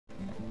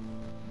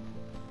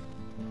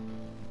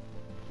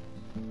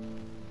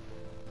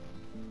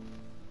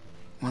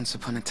Once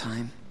upon a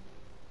time,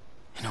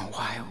 in a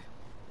wild,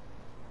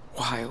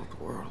 wild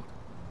world,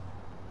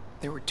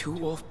 there were two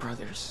wolf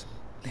brothers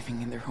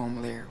living in their home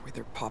lair with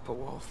their papa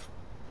wolf.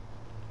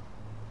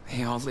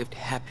 They all lived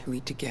happily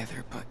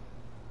together, but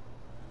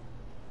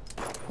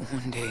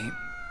one day,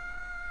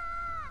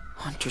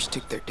 hunters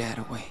took their dad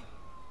away.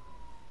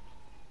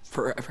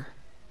 Forever.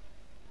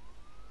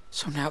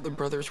 So now the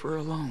brothers were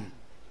alone.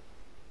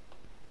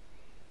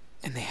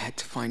 And they had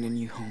to find a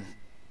new home.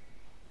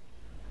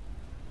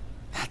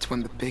 That's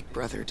when the big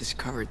brother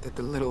discovered that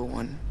the little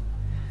one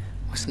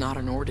was not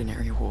an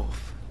ordinary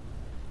wolf,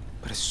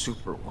 but a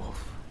super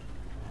wolf.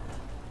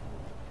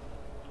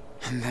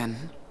 And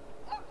then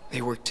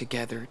they worked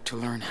together to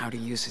learn how to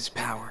use his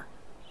power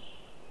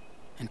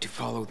and to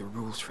follow the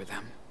rules for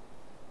them.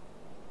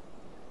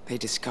 They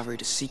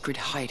discovered a secret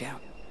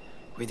hideout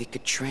where they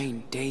could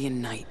train day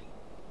and night.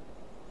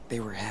 They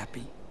were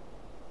happy.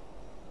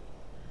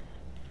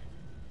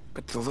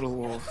 But the little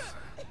wolf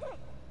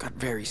got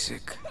very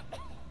sick,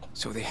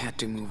 so they had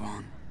to move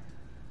on.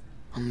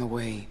 On the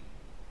way,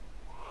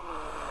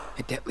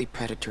 a deadly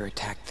predator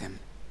attacked them.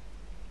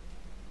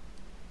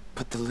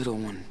 But the little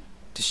one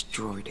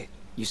destroyed it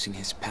using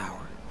his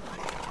power.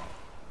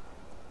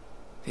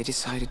 They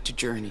decided to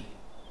journey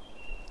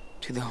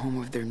to the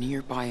home of their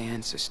nearby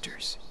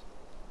ancestors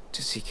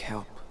to seek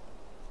help.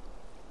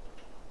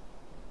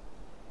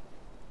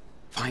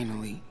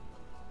 Finally,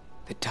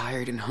 the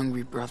tired and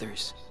hungry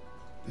brothers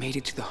made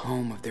it to the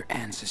home of their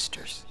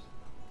ancestors.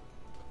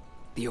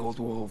 The old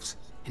wolves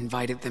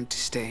invited them to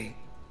stay.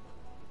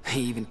 They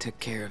even took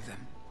care of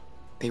them.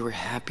 They were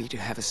happy to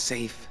have a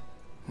safe,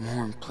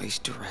 warm place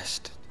to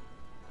rest.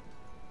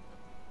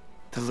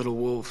 The little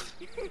wolf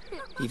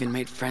even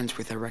made friends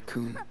with a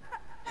raccoon,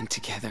 and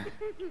together,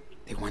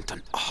 they went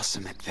on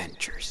awesome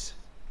adventures.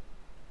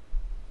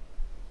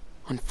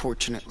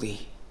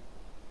 Unfortunately,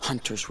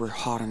 hunters were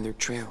hot on their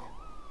trail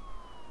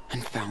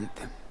and found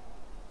them.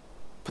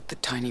 But the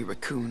tiny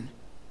raccoon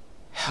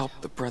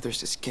helped the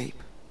brothers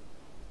escape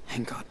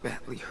and got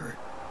badly hurt.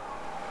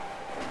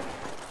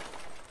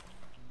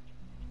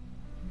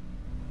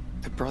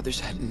 The brothers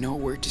had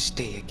nowhere to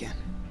stay again,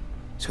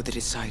 so they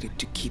decided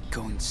to keep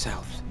going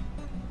south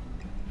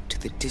to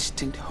the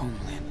distant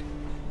homeland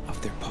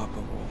of their papa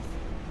wolf.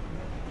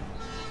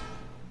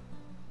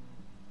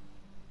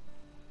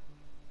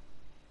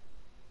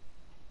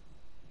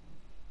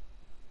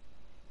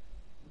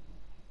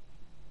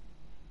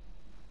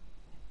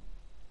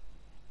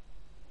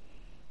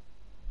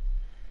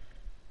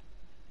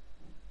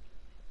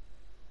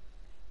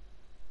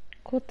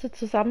 Kurze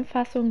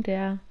Zusammenfassung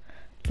der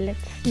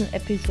letzten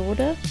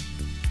Episode.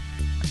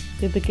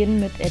 Wir beginnen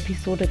mit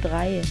Episode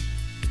 3.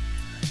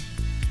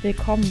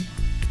 Willkommen.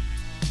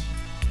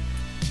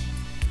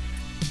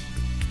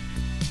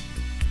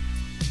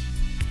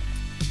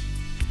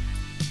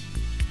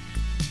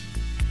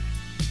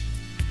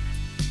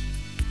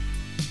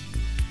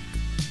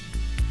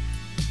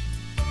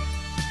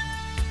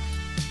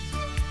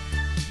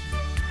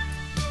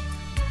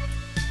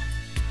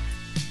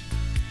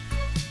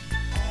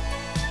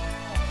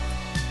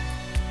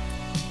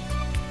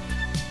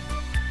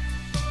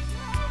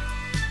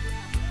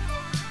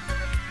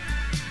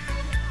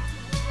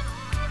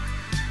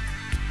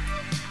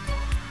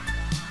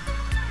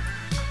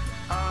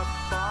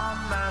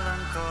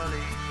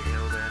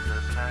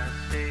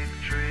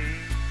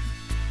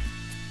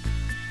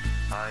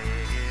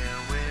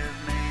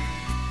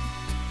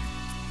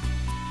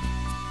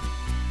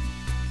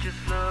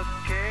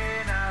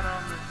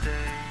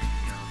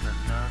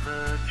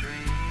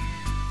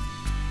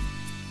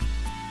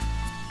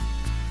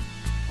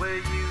 Where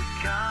you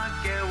can't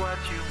get what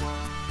you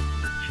want,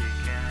 but you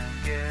can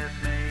get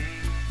me.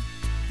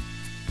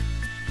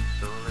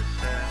 So let's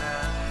set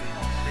out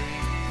and see.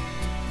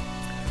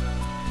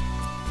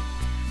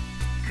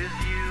 'Cause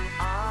you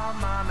are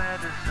my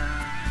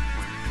medicine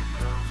when you're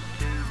close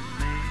to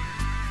me.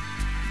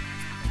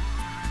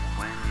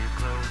 When you're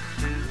close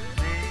to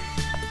me.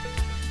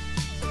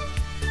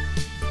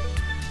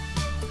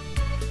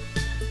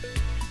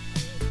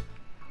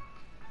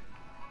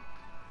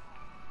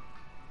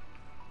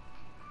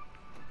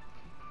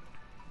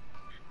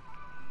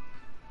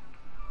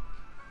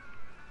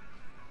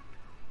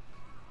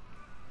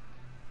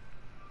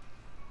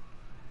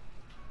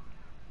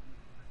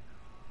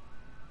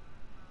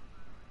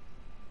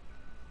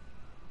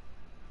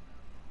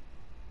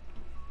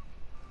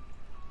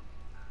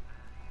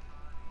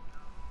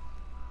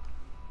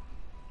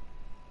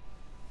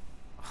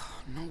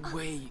 No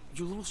way,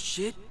 you little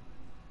shit.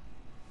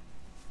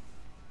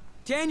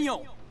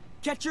 Daniel,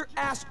 get your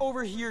ass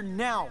over here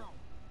now.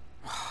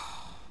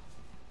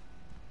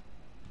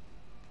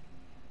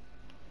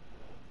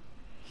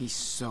 He's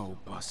so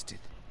busted.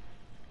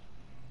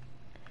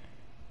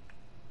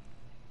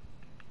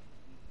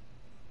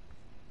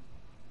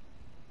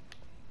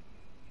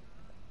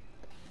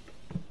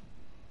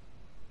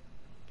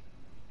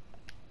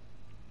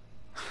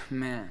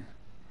 Man,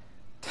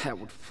 Dad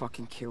would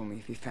fucking kill me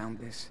if he found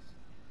this.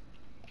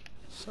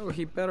 So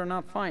he better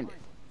not find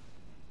it.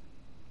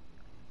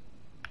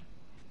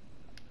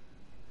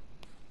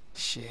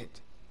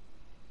 Shit.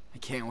 I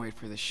can't wait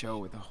for the show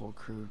with the whole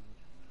crew.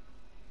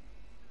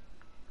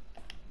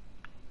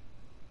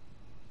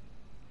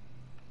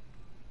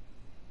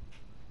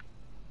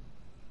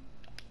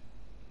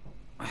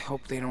 I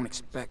hope they don't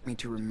expect me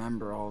to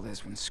remember all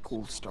this when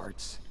school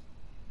starts.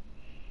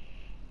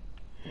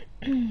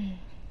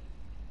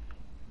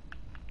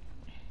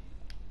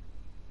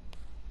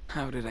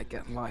 How did I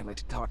get Lila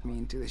to talk me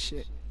into this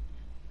shit?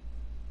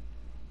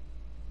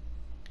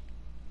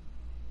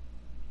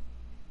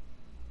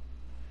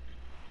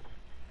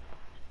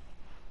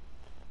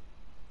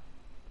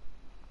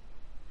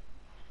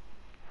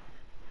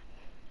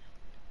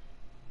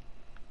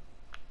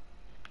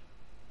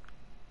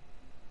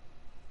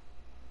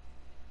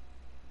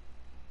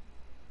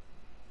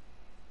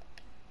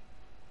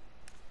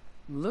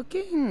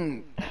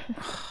 Looking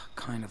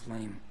kind of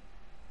lame.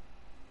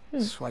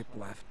 Swipe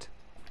left.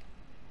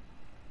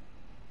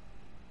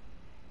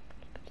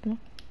 No.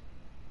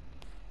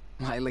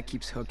 Lila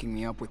keeps hooking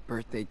me up with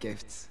birthday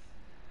gifts.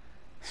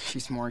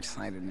 She's more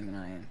excited than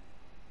I am.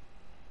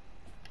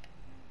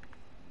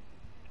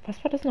 Was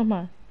war das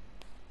nochmal?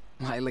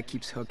 Lila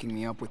keeps hooking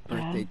me up with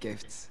birthday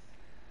gifts.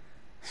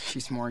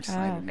 She's more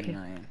excited than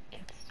I am.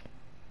 Jetzt.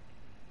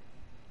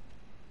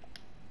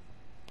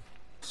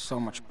 So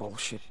much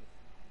bullshit.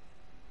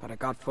 But I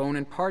got phone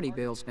and party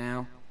bills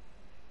now.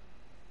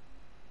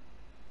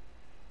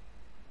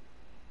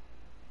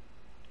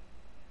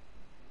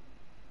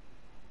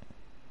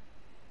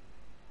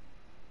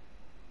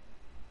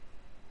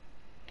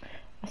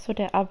 Achso,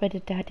 der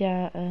arbeitet, der hat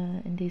ja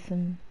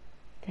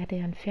der hatte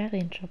ja einen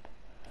Ferienjob.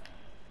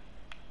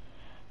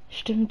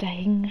 Stimmt, da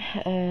hing,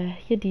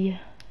 hier die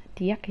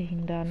Jacke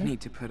hing da, ne?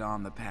 Need to put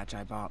on the patch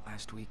I bought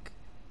last week.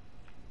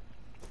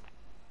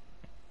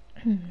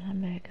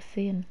 Haben wir ja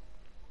gesehen.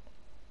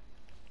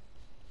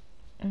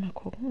 Mal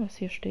gucken, was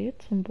hier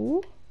steht zum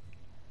Buch.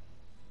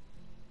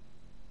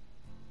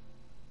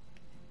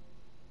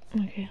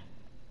 Okay.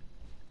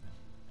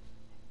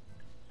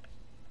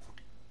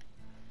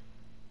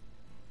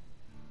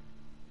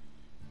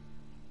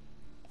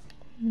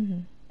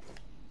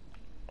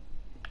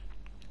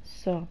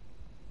 So.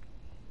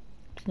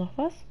 Gibt's noch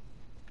was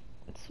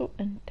zu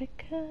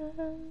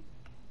entdecken?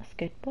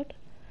 Skateboard.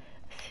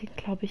 Das hängt,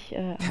 glaube ich,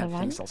 an der Dad Wand.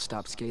 thinks I'll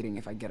stop skating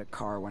if I get a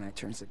car when I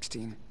turn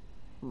 16.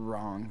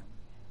 Wrong.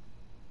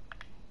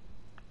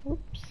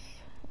 Ups.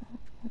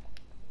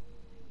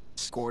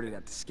 Scored it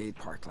at the skate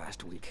park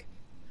last week.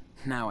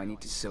 Now I need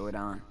to sew it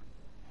on.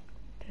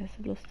 Der ist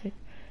so lustig.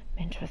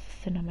 Mensch, was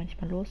ist denn da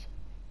manchmal los?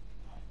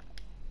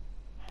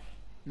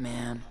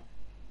 Man,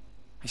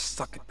 I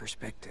suck at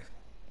perspective.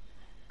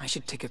 I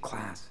should take a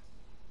class.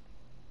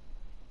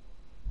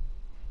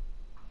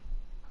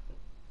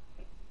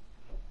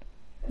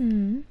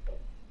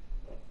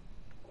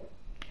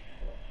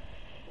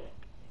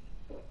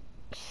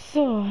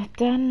 So,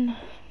 dann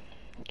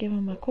gehen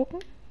wir mal gucken.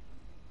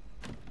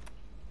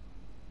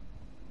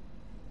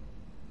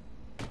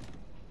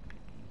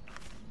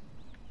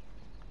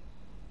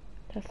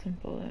 Das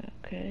Symbol,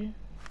 okay.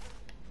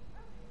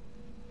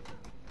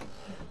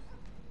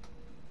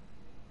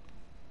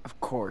 Of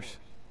course.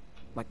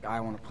 Like I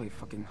want to play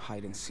fucking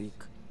hide and seek.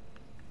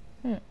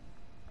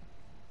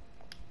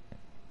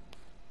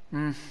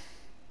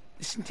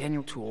 Isn't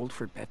Daniel too old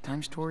for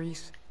bedtime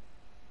stories?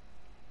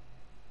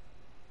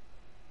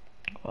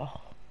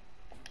 Och.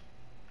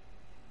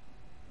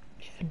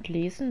 Ich finde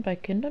Lesen bei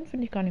Kindern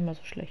finde ich gar nicht mal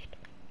so schlecht.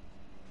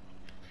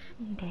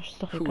 Da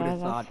ist doch Who would egal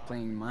have was. thought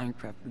playing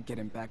Minecraft would get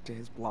him back to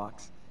his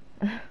blocks?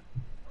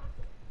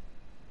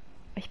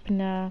 Ich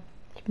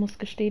muss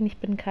gestehen, ich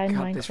bin kein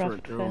Got this for a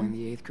girl in Minecraft-Fan.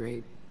 the 8th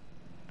grade.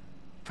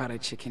 But I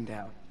chickened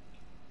out.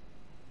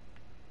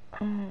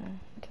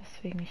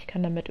 Deswegen, ich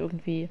kann damit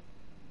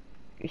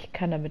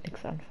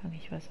nichts anfangen,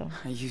 ich weiß auch.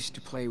 I used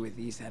to play with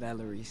these at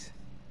Ellery's.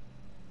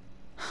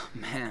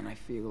 Man, I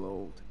feel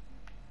old.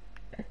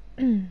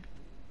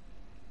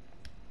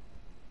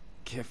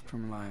 Gift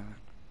from Lila.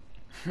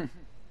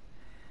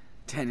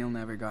 Daniel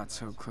never got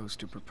so close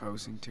to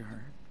proposing to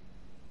her.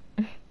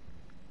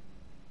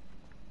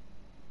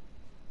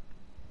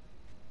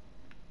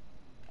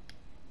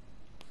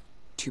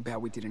 Too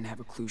bad we didn't have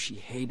a clue she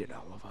hated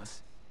all of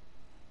us.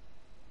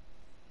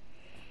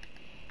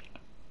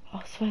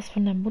 Ausweis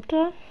von der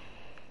Mutter.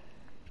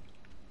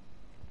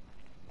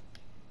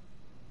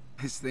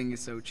 This thing is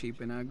so cheap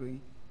and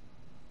ugly.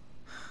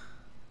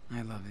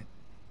 I love it.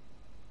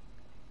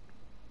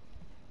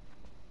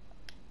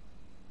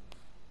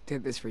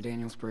 Did this for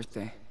Daniel's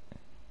birthday.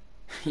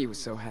 He was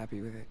so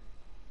happy with it.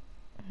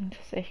 Das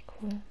ist echt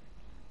cool.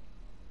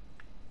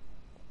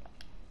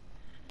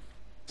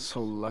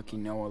 So lucky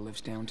Noah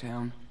lives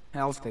downtown.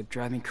 Else they'd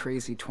drive me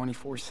crazy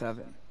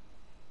 24/7.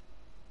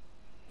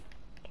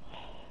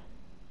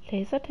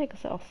 Lasertag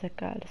ist auch sehr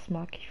geil, das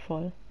mag ich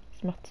voll.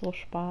 Das macht so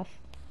Spaß.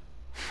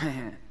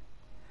 Man,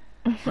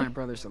 my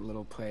brother's a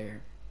little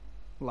player.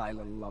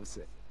 Lila loves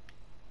it.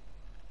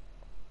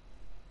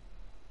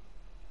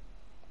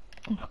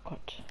 Ach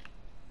Gott.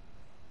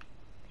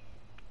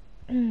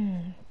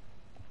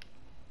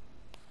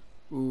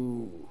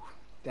 Ooh,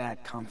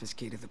 Dad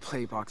confiscated the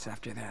playbox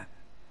after that.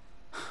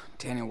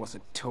 Daniel was a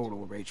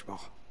total rage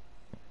ball.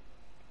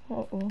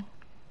 Oh oh.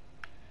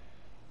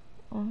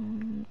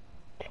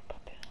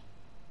 Klopapier.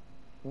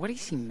 What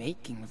is he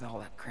making with all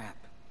that crap?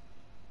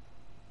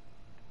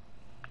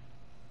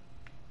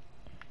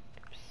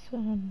 Gibt's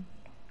noch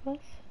was?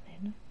 Nee,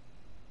 ne?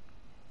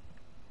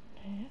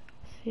 Nee,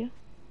 was hier?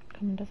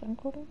 Kann man das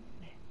angucken?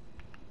 Nee.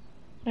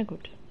 Na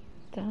gut.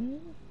 Dann,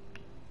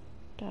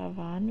 da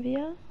waren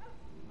wir.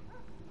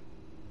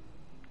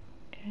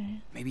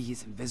 Okay. Maybe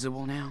he's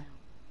invisible now?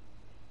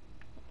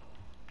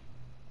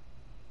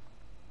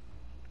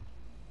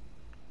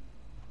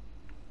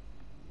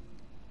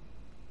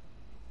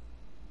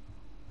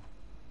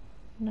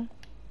 Ne?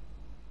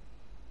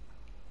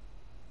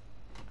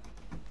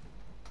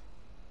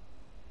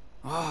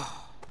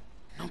 Oh,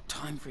 no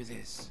time for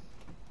this.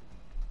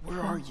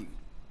 Where are you?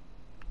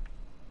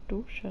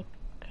 Dusche.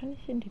 Kann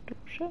ich in die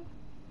Dusche?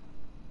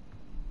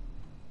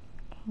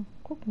 Oh,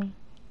 guck mal.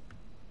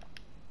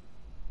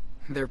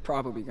 They're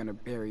probably gonna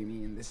bury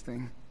me in this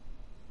thing.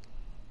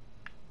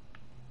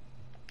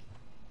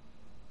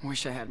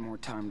 Wish I had more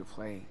time to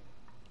play.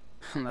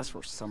 Unless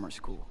for summer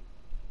school.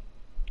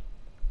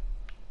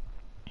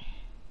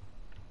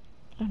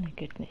 Ah, ne,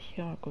 geht nicht.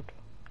 Ja, gut.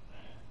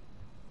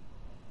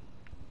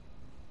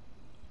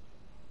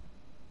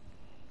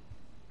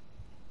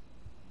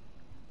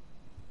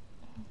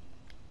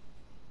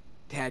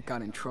 Dad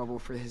got in trouble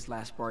for his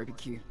last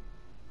barbecue.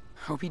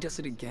 Hope he does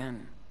it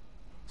again,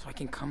 so I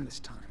can come this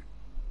time.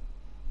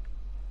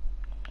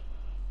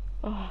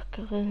 Oh,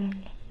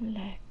 Grillen.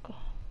 Lecker.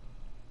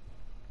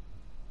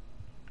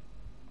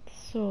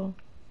 So.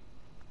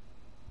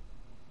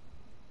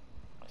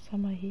 Was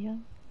haben wir hier?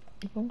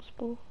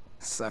 Übungsbuch.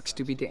 Sucks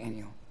to be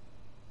Daniel,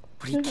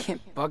 but he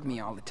can't bug me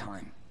all the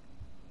time.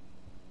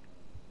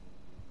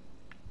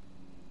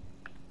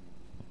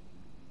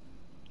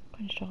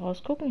 Kann ich da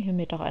rausgucken? Hier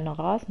mäht doch einer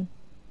Rasen.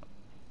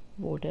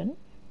 Wo denn?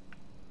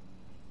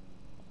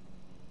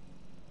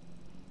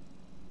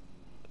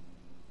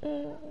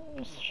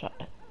 Ist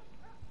schade.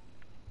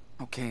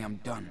 Okay, I'm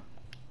done.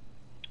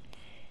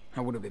 I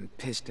would have been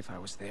pissed if I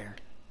was there.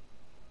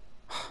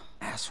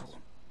 Asshole.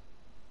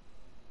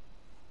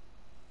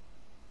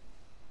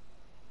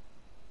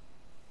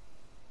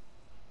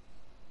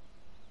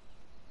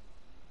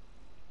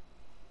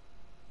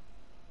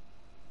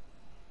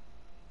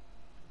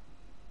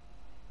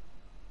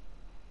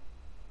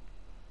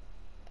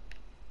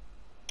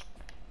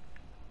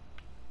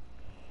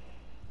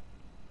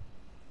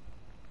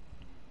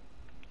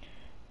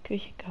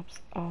 Küche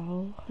gab's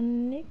auch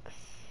nix.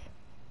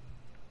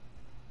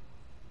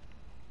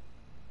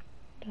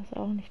 Da ist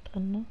auch nicht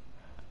drin, ne?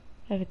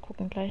 Ja, wir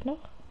gucken gleich noch.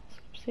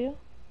 Was gibt's hier?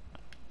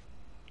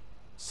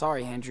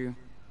 Sorry, Andrew.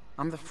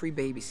 I'm the free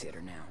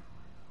babysitter now.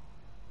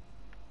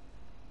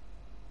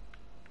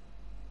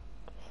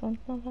 Ist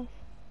sonst noch was?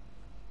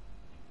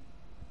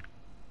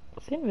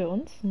 Sehen wir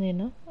uns? Nee,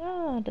 ne?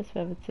 Ah, das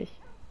wäre witzig.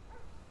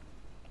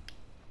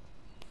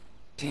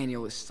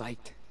 Daniel is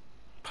psyched,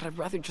 but I'd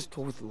rather just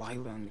go with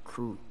Lila and the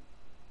crew.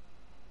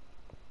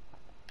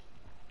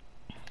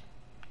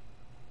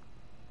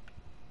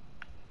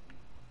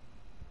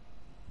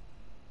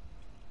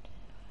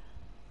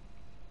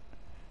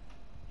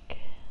 Okay.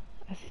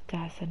 Also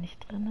da ist er nicht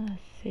drin,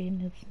 ich sehe ihn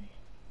jetzt nicht.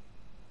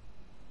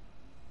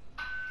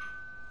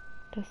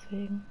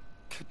 Deswegen.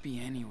 Could be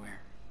anywhere.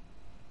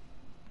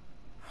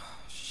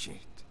 Oh, shit.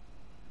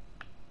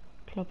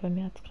 Ich glaube, bei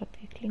mir hat es gerade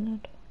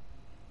geklingelt.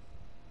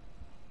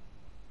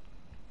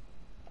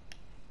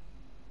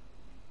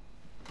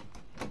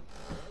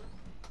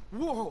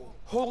 Whoa,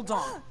 hold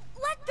on.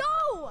 Let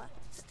go!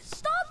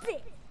 Stop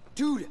it!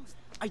 Dude,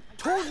 I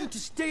told you to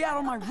stay out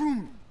of my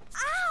room.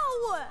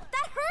 Ow!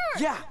 That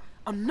hurt! Yeah,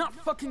 I'm not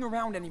fucking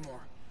around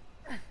anymore.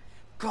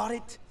 Got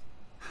it?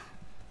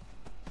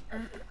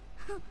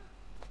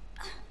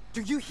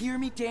 Do you hear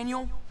me,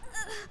 Daniel?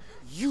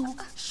 You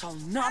shall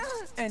not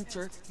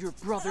enter your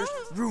brother's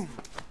room.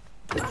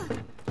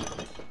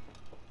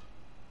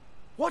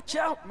 Watch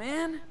out,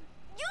 man.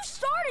 You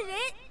started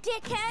it,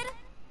 dickhead!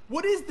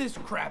 What is this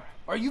crap?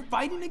 Are you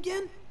fighting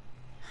again?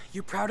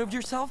 You proud of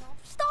yourself?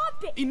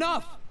 Stop it!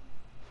 Enough!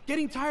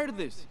 Getting tired of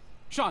this.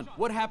 Sean,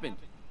 what happened?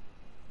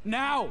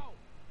 Now!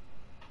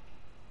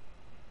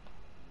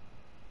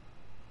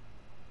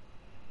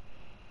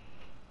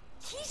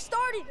 He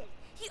started it!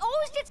 He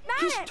always gets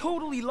mad He's at me!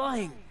 totally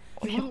lying.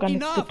 Oh, ich habe gar nichts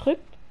Enough. gedrückt.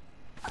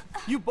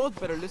 You both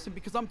better listen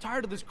because I'm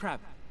tired of this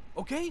crap.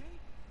 Okay?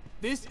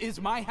 This is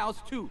my house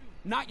too,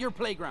 not your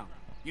playground.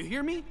 You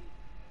hear me?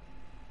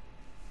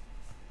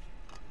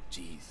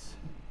 Jeez.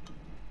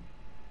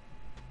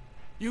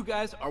 You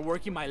guys are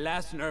working my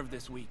last nerve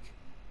this week.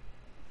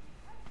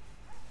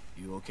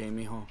 You okay,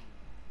 mijo?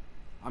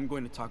 I'm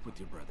going to talk with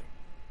your brother.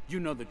 You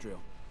know the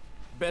drill.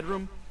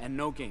 Bedroom and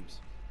no games.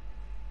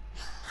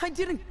 I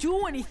didn't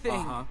do anything.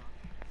 Uh-huh.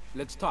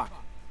 Let's talk.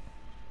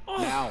 Ugh,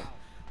 Now.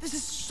 This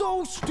is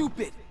so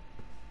stupid.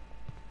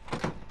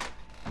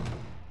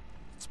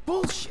 It's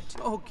bullshit.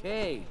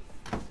 Okay.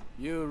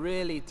 You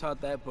really taught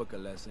that book a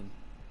lesson.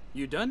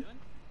 You done?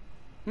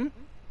 Hmm?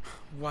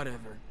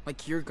 Whatever.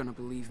 Like you're gonna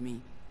believe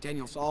me.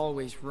 Daniel's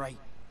always right.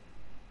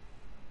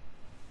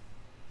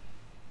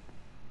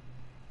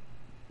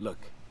 Look.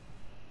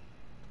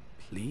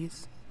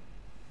 Please?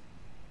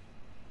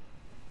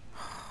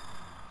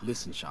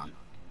 Listen, Sean.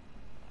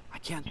 I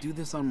can't do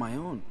this on my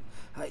own.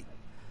 I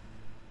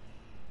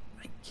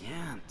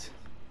can't.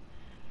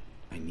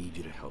 I need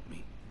you to help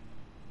me.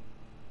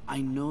 I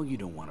know you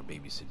don't want to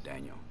babysit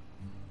Daniel.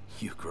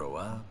 You grow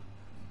up.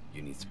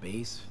 You need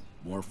space,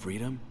 more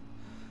freedom.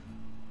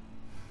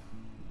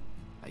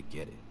 I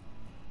get it.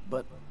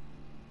 But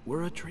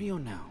we're a trio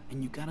now,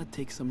 and you gotta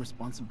take some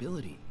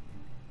responsibility.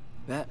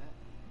 That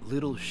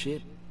little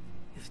shit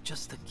is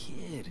just a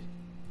kid.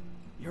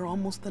 You're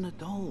almost an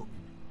adult.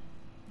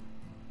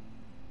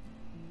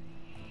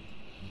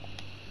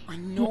 I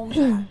know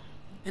that.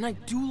 And I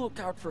do look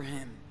out for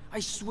him. I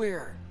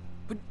swear.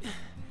 But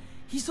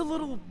he's a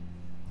little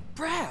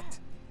brat.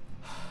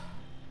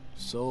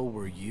 So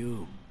were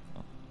you.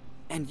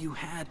 And you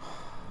had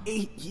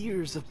 8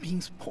 years of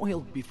being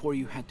spoiled before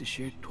you had to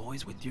share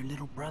toys with your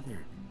little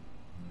brother.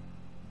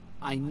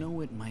 I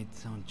know it might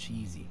sound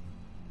cheesy,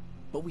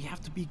 but we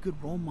have to be good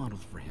role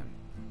models for him.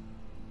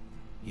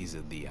 He's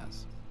a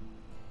Diaz,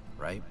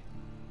 right?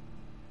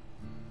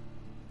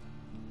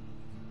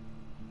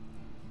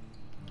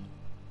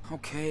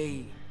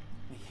 Okay,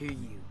 I hear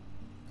you.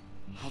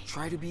 I'll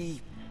try to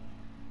be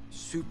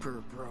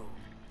super bro.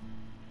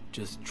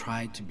 Just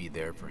try to be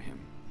there for him,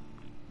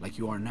 like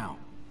you are now.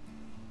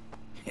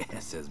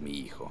 Says mi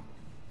hijo.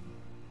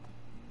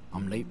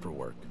 I'm late for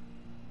work.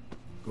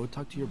 Go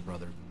talk to your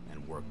brother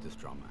and work this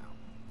drama out.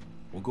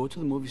 We'll go to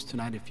the movies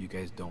tonight if you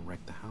guys don't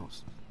wreck the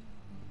house.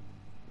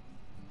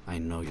 I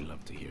know you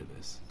love to hear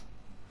this.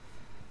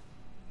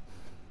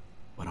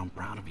 But I'm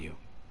proud of you.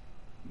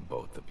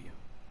 Both of you.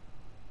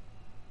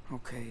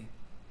 Okay,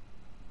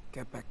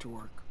 get back to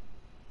work.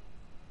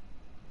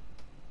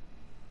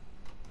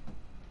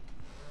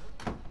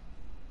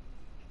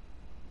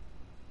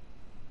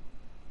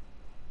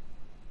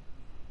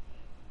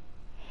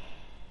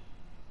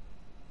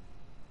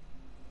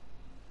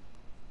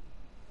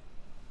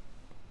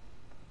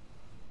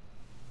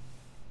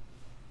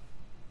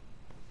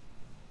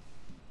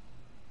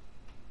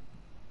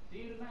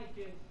 See you tonight,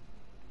 kids.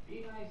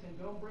 Be nice and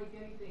don't break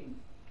anything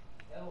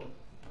else.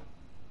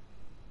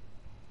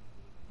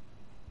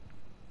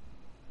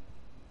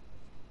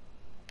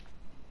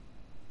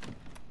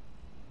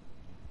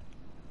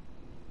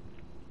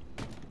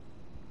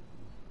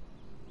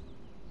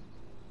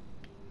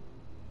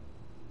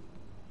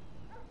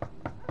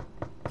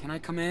 Can I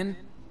come in?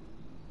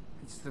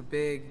 It's the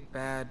big,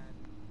 bad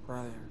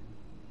brother.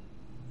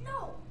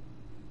 No!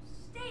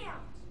 Stay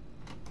out!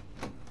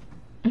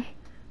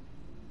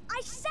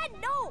 I said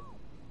no!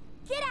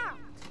 Get out!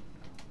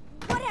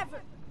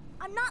 Whatever.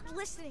 I'm not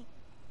listening.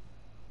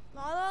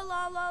 La la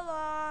la la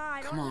la.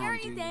 I Come don't hear on,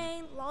 dude.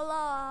 anything. La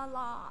la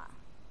la.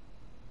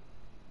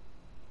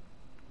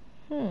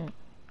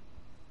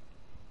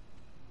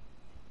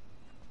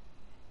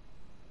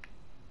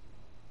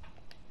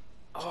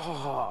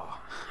 Oh,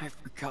 I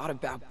forgot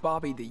about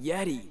Bobby the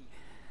Yeti.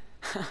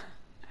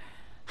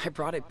 I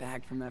brought it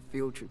back from that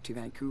field trip to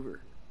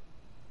Vancouver.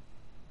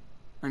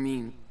 I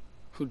mean,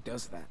 who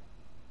does that?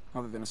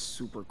 Other than a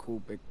super cool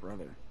big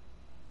brother.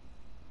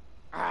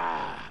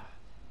 Ah,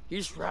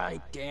 he's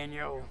right,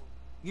 Daniel.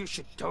 You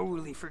should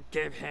totally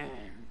forgive him.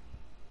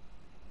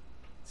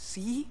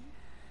 See?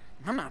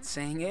 I'm not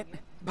saying it.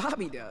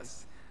 Bobby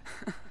does.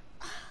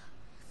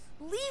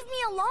 Leave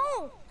me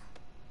alone!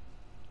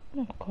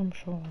 Na komm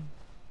schon.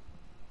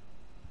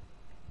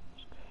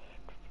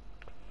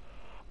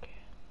 Okay.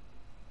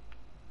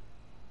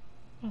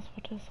 Was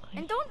war das recht?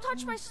 And don't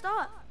touch my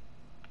stuff.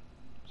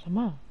 Sag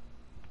mal.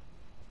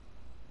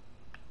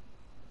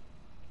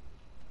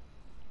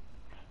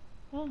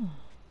 Ah.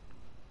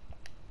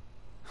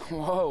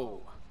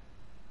 Whoa.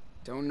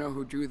 Don't know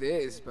who drew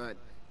this, but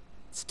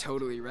it's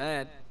totally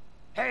rad.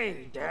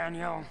 Hey,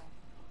 Daniel.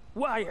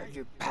 Why are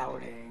you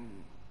pouting?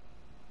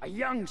 A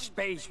young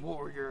space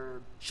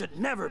warrior should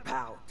never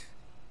pout.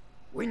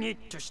 We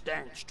need to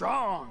stand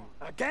strong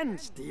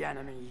against the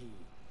enemy.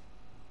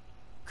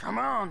 Come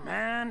on,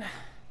 man.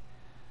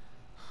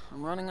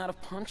 I'm running out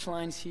of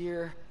punchlines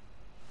here.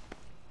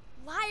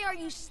 Why are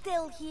you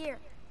still here?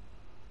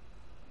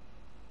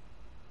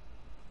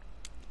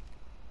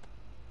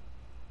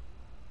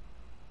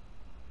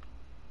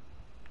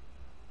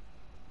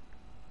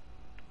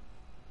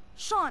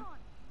 Sean,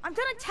 I'm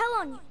gonna tell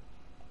on you.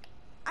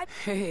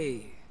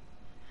 Hey.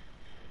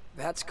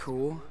 That's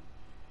cool.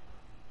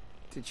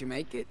 Did you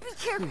make it? Be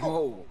careful.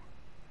 Whoa.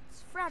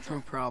 It's fragile.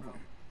 No problem.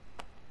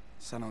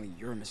 Suddenly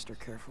you're Mr.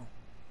 Careful.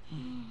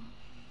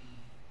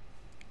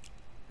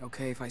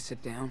 Okay if I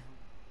sit down?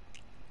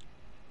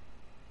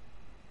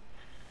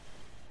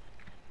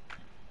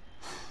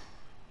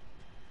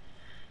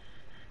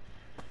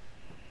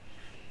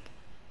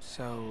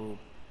 So,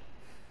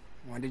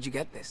 when did you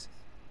get this?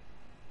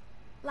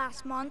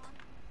 Last month,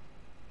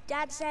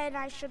 Dad said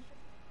I should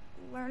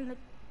learn to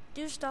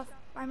do stuff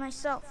by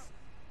myself.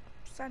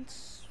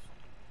 Since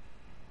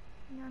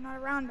You're not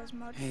around as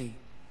much. Hey,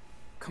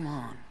 come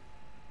on.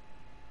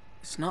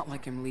 It's not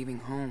like I'm leaving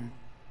home.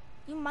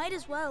 You might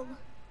as well.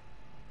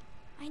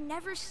 I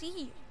never see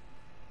you.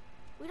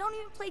 We don't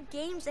even play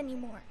games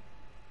anymore.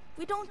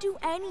 We don't do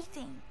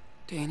anything.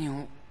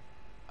 Daniel,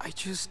 I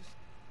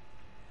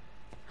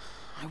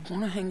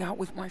want to hang out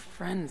with my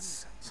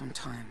friends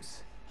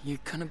sometimes. You're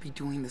gonna be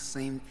doing the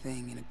same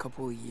thing in a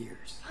couple of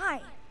years. Hi.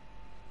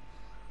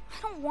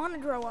 I don't want to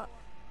grow up.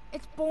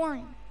 It's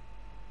boring.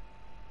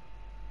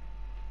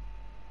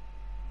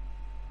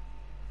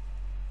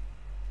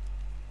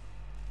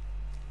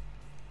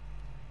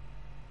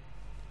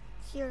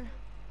 Here.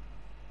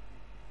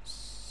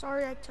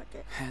 Sorry I took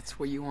it. That's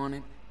what you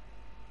wanted?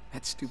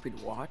 That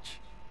stupid watch?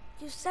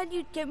 You said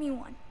you'd give me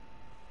one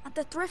at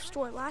the thrift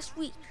store last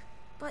week,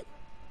 but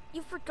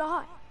you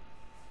forgot.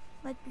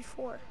 Like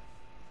before.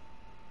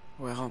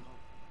 Well,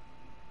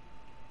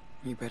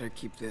 you better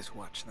keep this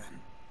watch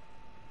then.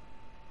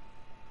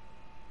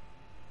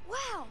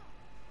 Wow!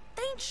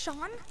 Thanks,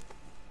 Sean!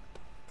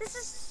 This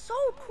is so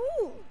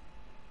cool!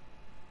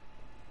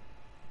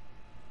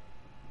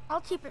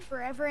 I'll keep it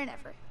forever and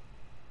ever.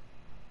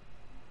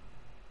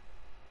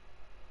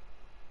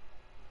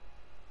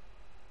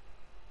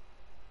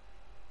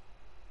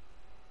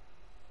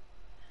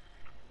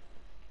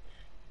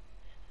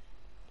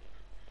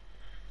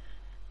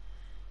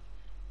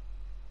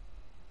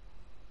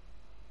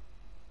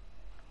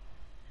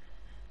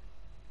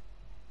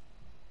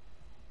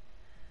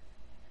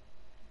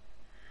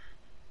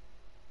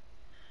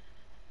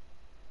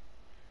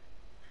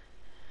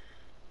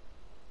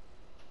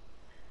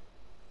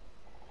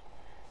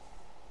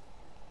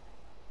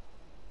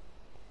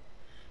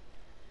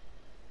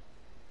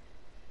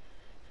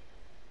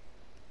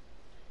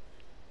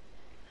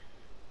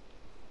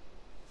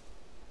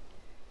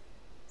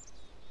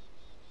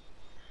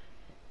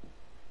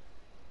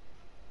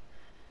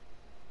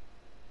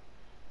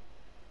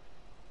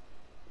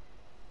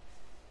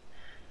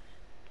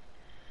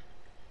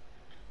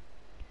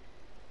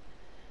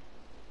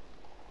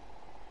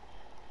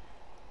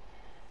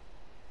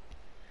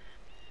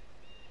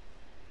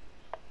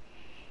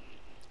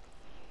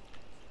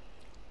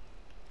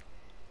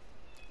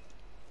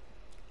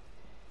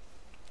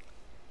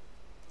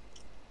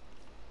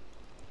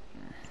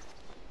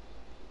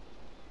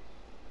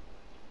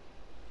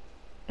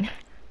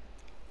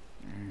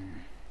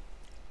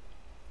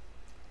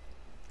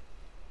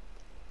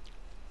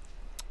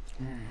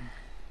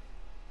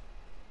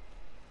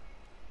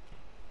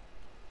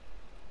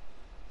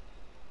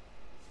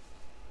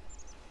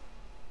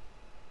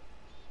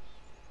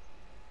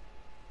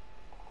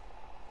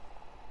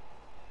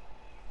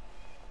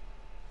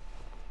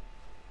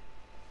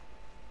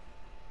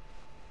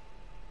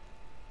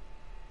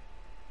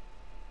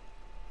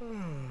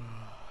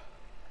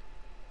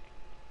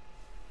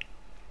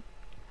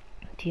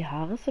 Die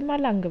Haare sind mal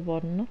lang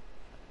geworden, ne?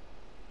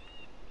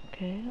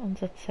 Okay,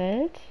 unser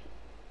Zelt.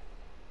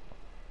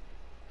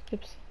 Was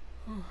gibt's?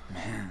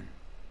 Man,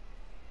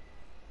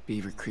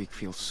 Beaver Creek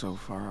feels so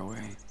far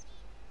away.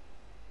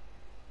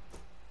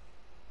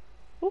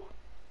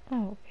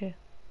 Ah, okay.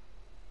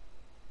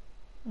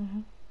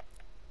 Mhm.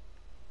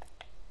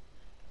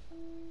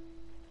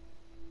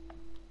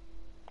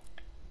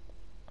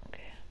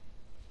 Okay.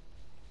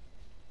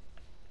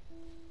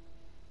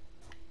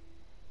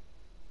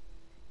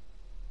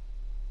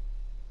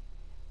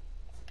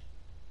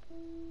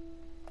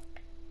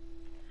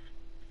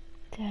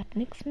 Der hat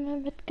nichts mehr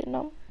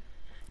mitgenommen.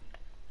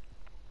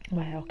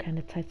 War ja auch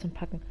keine Zeit zum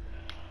Packen.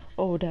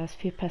 Oh, da ist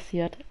viel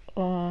passiert.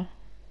 Oh,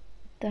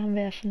 da haben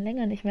wir ja schon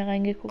länger nicht mehr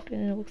reingeguckt in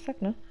den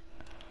Rucksack, ne?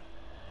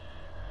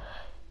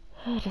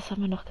 Das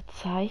haben wir noch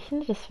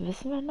gezeichnet, das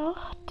wissen wir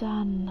noch.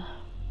 Dann...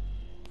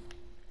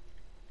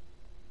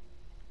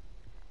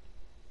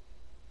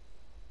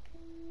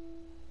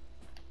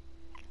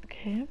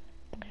 Okay,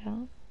 ja.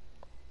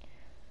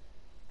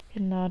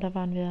 Genau, da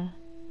waren wir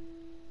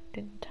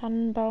den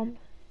Tannenbaum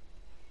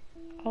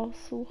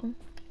aussuchen.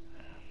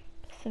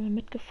 Da sind wir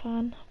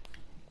mitgefahren.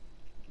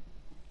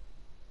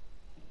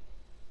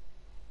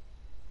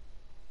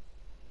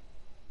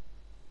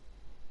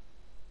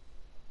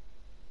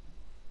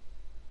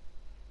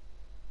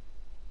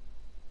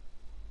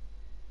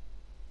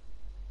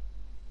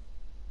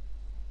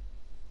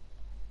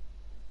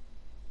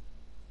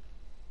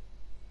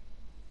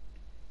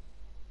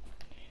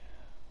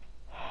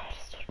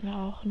 Das tut mir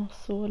auch noch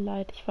so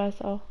leid. Ich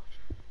weiß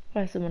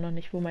immer noch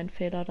nicht, wo mein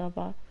Fehler da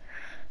war.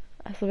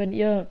 Also wenn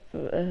ihr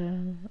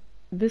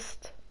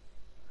wisst,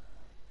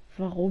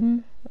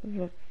 warum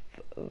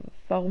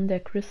der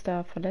Chris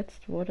da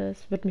verletzt wurde,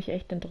 es würde mich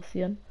echt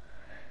interessieren,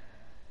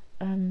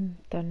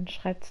 dann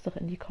schreibt es doch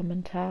in die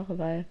Kommentare,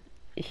 weil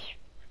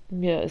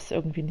mir ist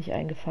irgendwie nicht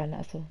eingefallen.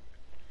 Also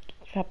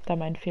ich habe da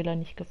meinen Fehler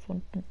nicht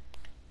gefunden.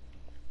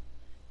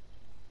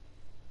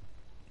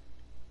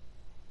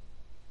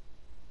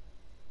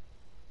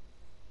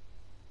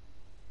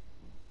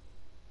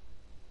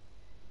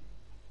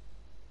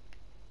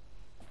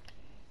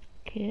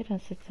 Okay, dann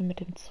ist jetzt mit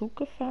dem Zug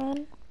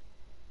gefahren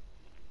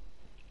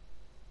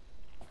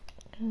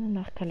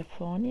nach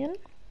Kalifornien.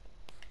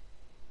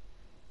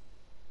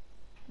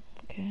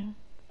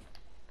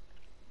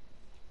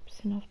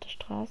 bisschen auf der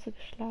Straße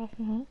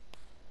geschlafen, ha?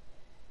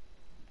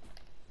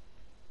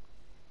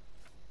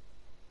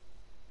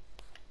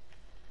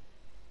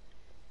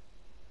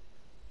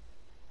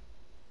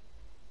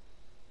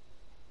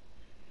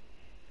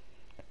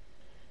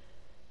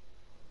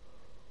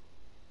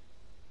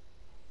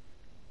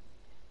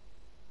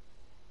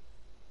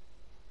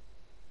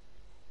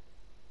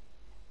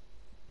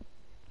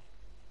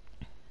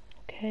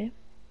 Okay.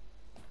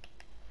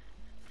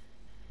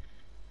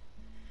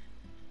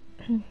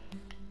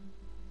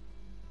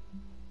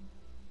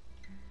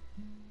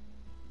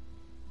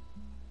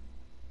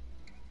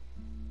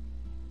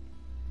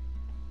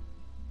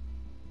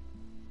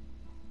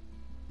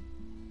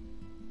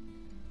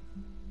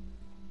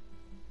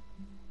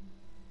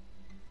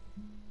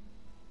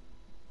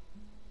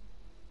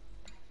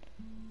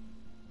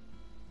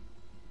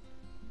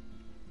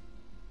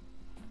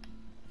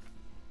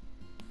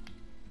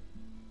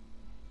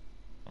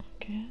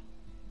 Okay.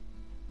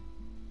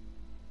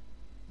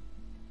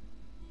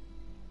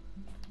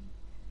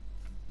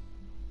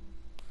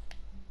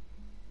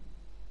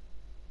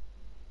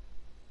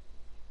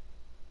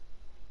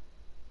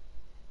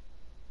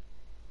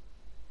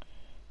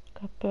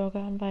 Gab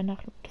Burger an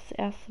Weihnachten. Das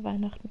erste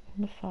Weihnachten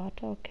ohne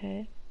Vater,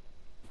 okay.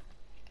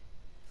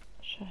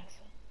 Scheiße.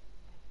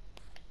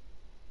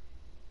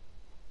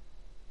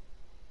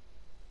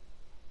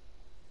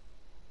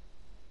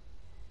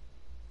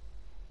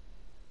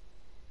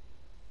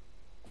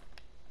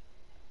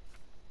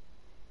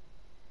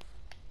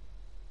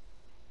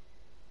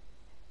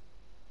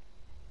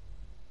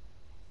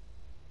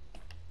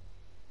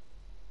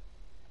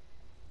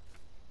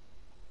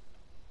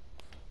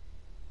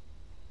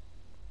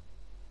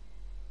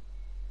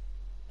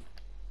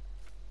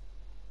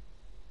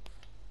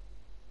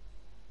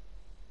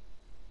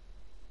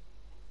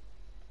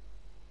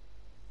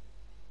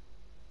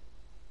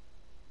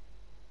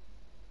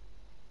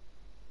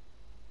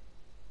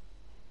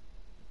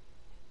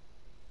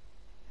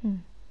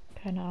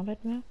 Keine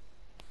Arbeit mehr.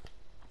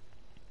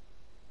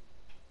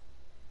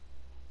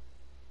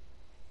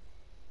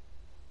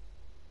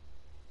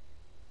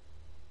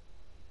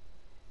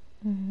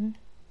 Mhm.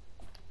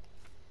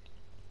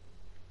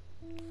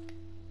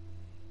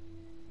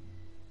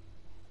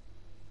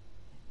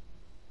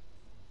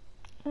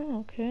 Ah,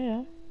 okay,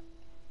 ja.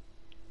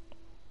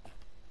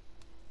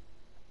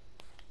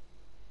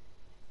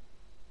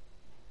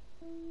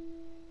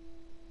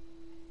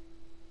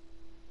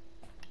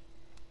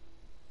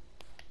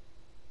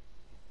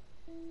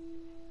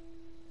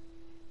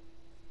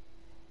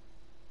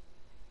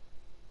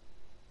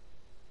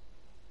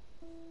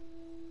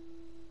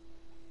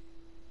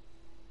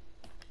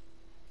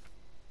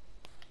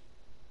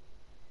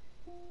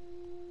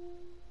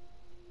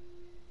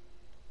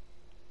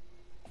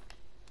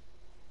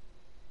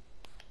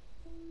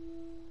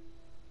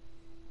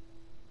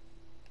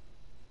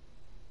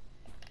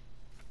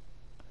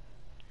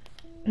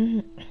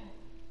 Mhm.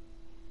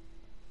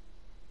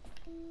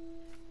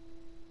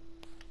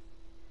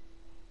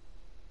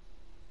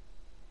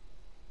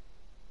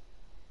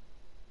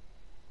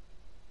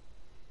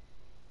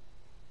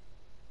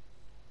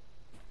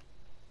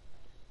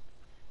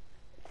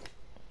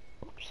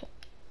 Ups.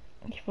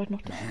 Ich wollte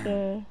noch das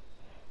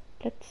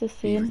letzte Beaver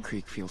sehen.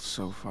 Creek feels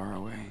so far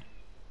away.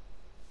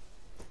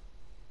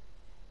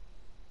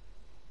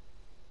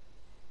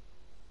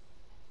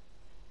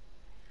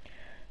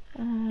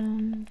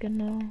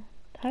 Genau.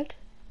 Halt.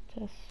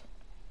 Das.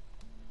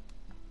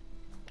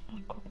 Ach,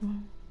 guck mal.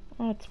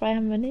 Oh, 2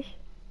 haben wir nicht.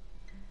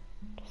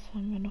 Das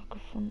haben wir noch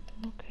gefunden.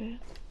 Okay.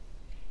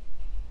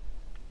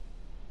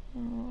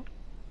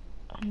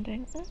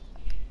 Andenken.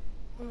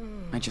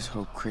 I just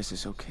hope Chris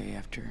is okay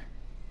after.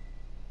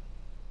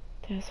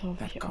 Das hoffe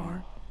That ich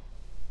car. auch.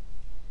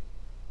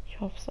 Ich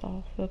hoffe es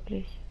auch,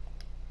 wirklich.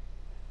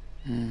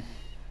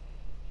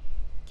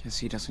 Guess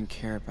he doesn't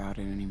care about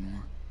it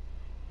anymore.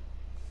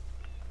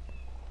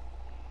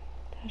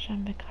 Das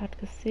haben wir gerade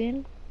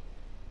gesehen.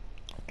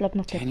 Ich glaube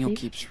noch der Daniel Brief.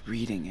 keeps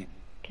reading it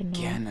Genau.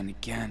 again and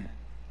again.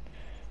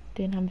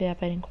 Den haben wir ja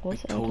bei den I told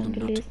Großeltern him not to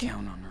gelesen.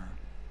 count on her.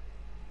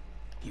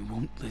 He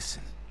won't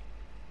listen.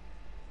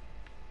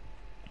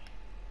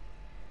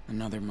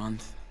 Another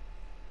month,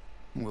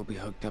 and we'll be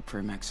hooked up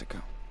for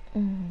Mexico.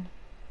 Mhm.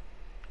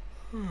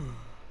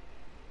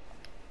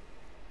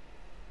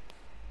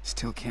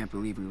 Still can't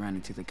believe we ran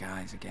into the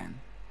guys again.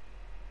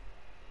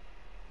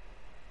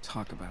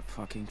 Talk about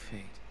fucking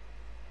fate.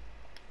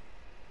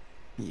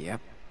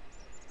 Yep,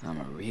 I'm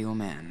a real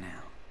man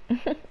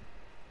now.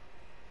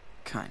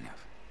 Kind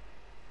of.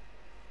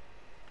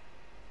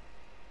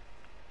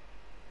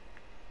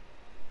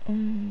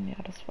 Ja,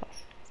 das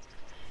war's.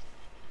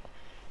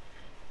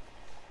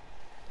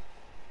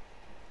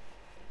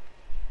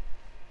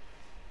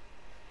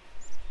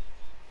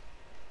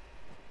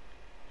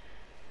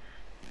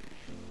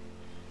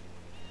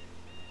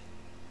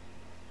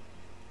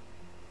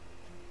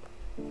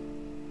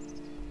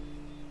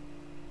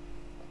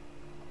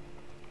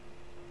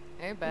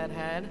 Hey,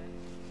 bedhead.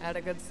 Had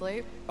a good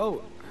sleep?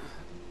 Oh,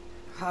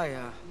 hi,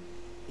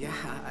 yeah,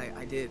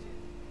 I did.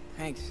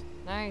 Thanks.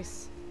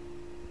 Nice.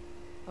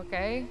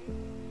 Okay.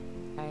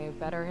 I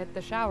better hit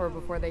the shower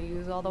before they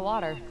use all the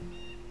water.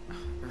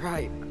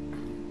 Right.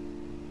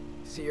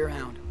 See you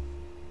around.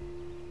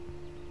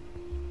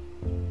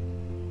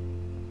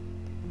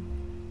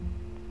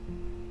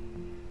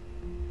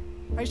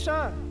 Hey,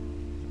 Sean.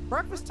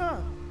 Breakfast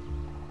time.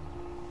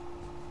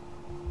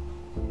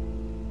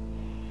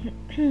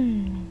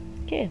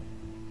 Okay.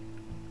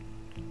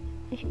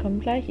 Ich komme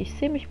gleich. Ich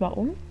sehe mich mal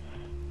um.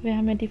 Wir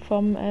haben ja die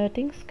vom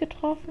Dings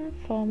getroffen.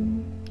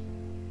 Vom...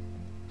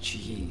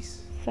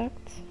 Jeez.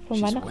 Sagt's. Vom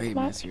She's way Weihnachtsmarkt.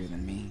 messier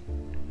than me.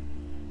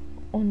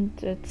 Und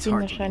ziehen hard to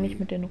wahrscheinlich believe.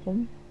 mit denen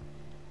rum.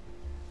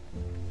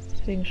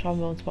 Deswegen schauen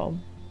wir uns mal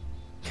um.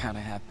 Gotta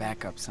have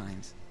backup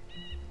signs.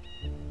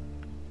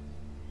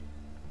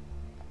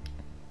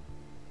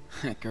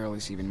 That girl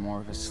is even more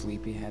of a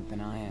sleepyhead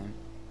than I am.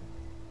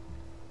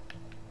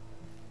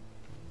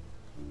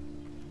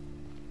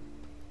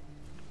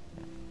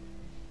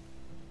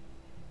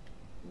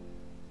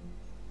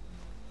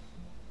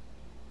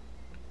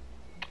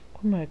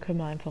 Guck mal, hier können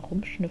wir einfach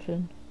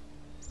rumschnüffeln.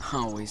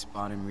 Always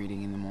spot him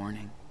reading in the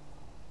morning.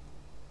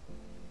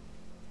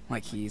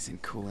 Like he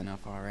isn't cool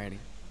enough already.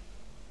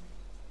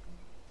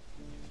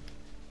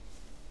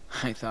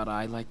 I thought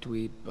I liked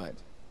weed, but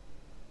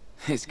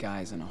this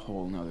guy's on a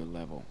whole nother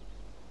level.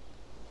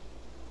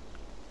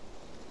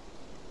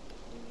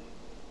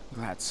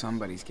 Glad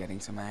somebody's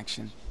getting some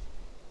action.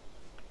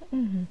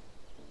 Mhm.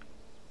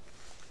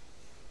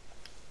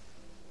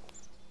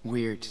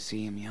 Weird to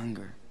see him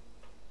younger.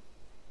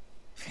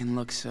 Finn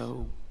looks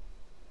so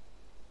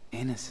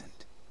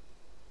innocent.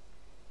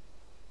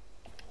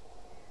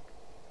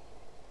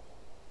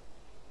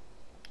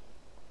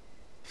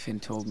 Finn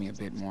told me a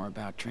bit more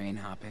about train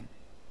hopping.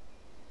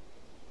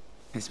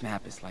 This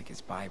map is like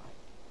his Bible.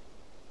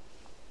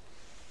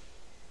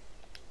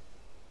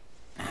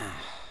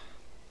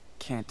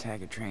 Can't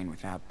tag a train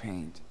without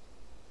paint.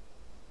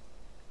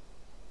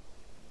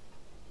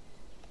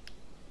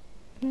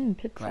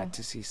 Pizza. Glad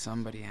to see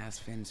somebody has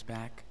Finn's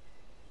back.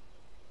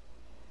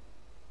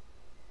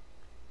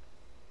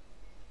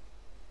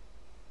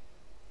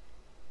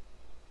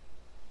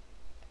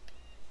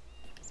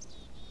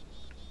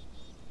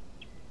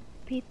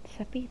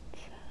 Pizza, Pizza.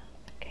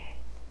 Okay.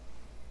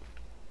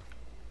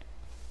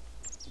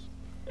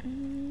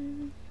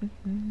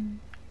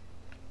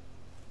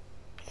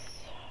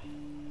 So.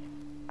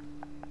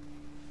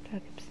 Da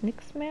gibt's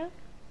nichts mehr.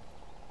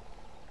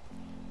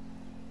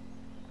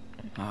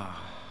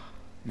 Ah,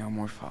 no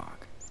more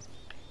fog.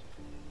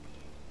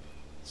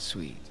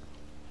 Sweet.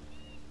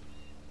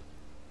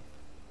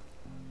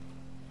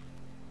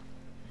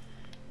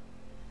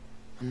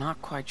 I'm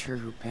not quite sure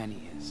who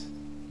Penny is.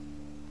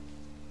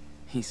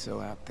 He's so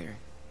out there.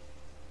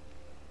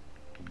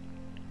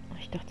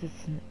 Ich dachte, es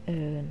ist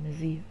eine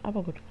Sie.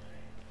 Aber gut.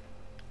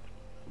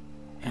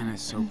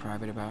 Anna's so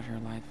private about her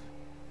life.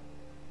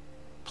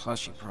 Plus,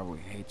 she probably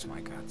hates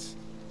my guts.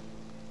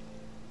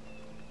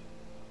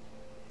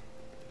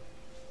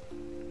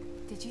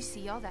 Did you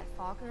see all that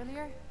fog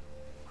earlier?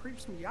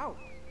 Creeps me out.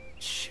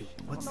 Shoot,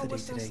 I what's don't the know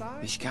date today?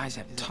 inside. These guys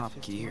have top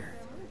gear.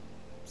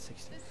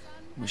 16.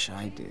 Wish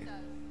I did.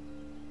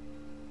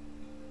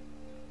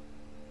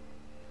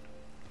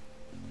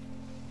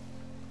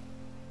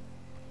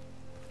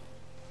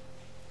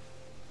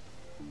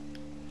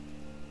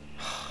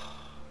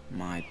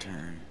 My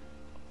turn.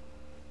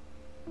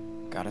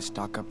 Gotta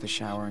stock up the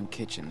shower and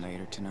kitchen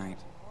later tonight.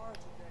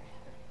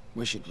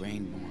 Wish it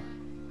rained more.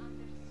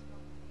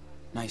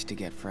 Nice to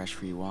get fresh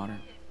free water.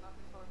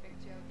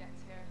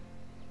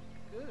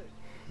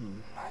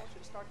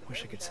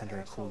 Wish I could send her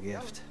a cool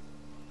gift.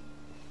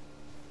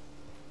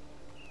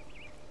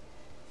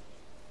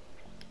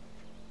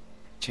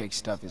 Jake's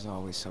stuff is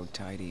always so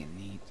tidy and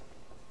neat.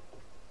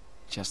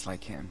 Just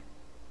like him.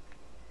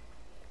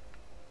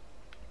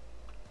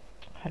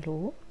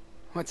 Hallo?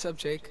 What's up,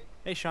 Jake?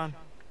 Hey, Sean.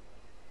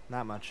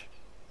 Not much.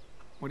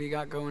 What do you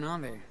got going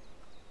on there?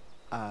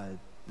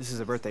 This is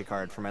a birthday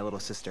card for my little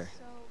sister.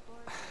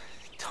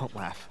 Don't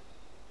laugh.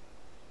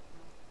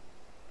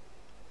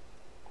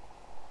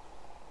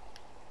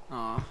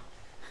 Aw,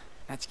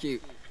 that's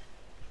cute.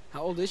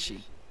 How old is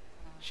she?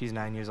 She's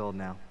 9 years old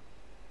now.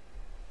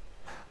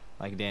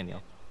 Like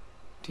Daniel.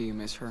 Do you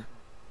miss her?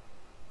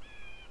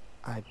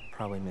 I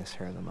probably miss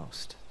her the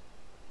most.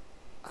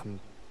 I'm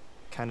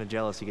kind of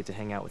jealous you get to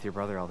hang out with your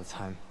brother all the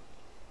time.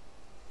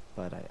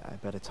 But I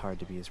bet it's hard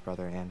to be his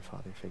brother and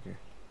father figure.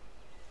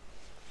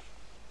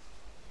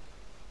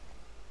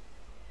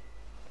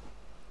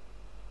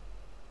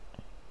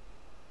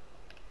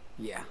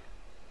 Yeah.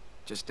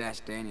 Just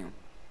ask Daniel.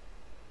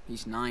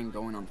 He's 9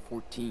 going on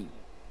 14.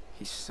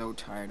 He's so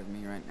tired of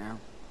me right now.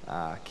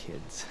 Ah,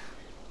 kids.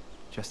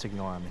 Just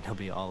ignore him and he'll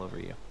be all over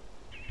you.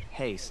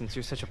 Hey, since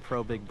you're such a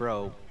pro big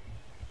bro,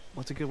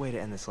 what's a good way to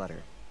end this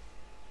letter?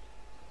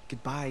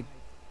 Goodbye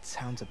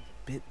sounds a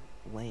bit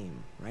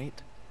lame, right?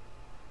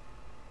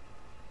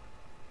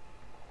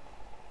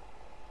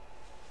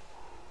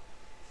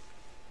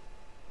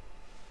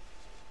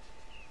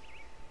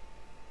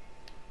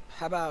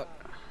 How about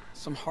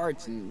some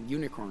hearts and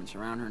unicorns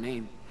around her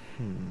name?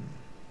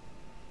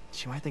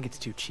 She might think it's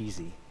too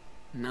cheesy.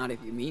 Not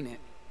if you mean it.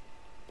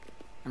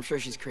 I'm sure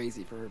she's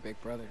crazy for her big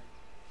brother.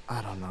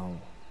 I don't know.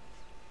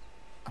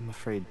 I'm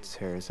afraid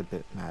Sarah's a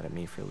bit mad at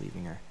me for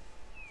leaving her.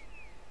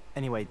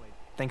 Anyway,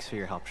 thanks for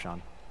your help,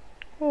 Sean.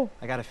 Oh,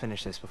 I gotta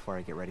finish this before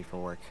I get ready for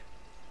work.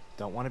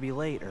 Don't want to be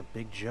late or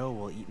Big Joe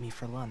will eat me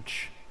for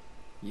lunch.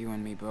 You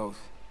and me both.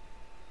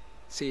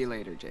 See you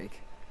later, Jake.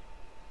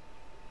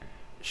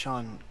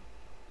 Sean,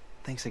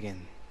 thanks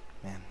again,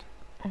 man.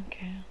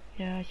 okay.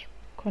 Ja, ich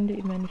konnte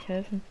ihm ja nicht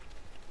helfen.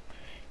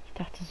 Ich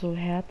dachte so,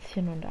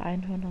 Herzchen und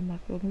Einhörner mag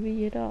irgendwie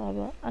jeder,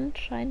 aber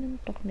anscheinend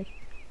doch nicht.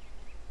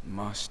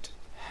 Must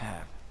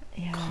have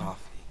Ja,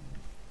 coffee.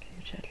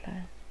 okay,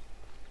 Jetline.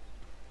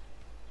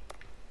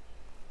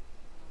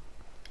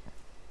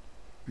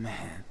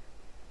 Man,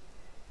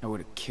 I would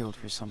have killed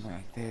for something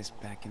like this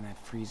back in that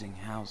freezing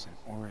house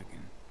in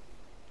Oregon.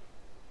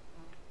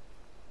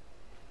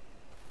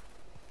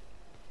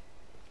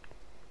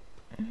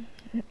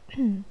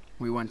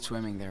 We went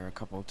swimming there a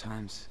couple of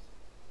times.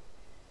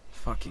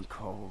 Fucking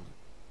cold,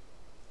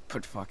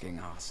 but fucking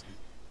awesome.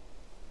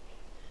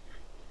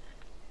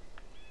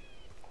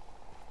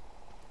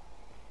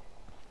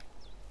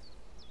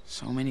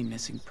 So many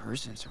missing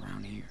persons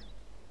around here.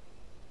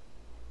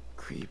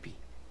 Creepy.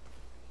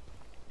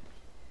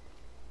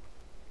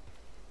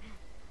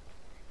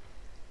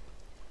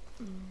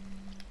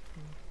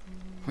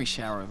 We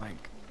shower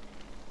like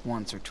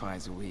once or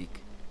twice a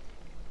week.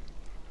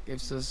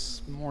 Gives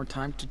us more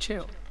time to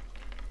chill,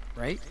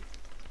 right?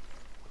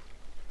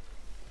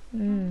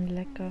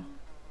 Lecker.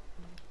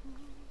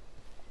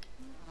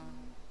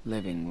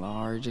 Living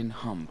large and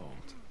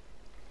humbled.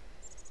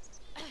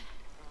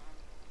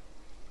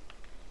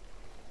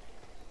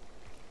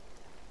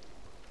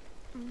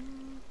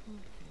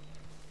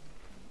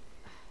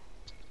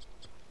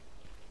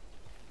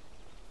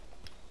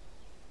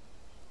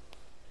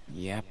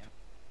 Yep.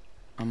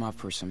 I'm up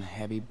for some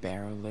heavy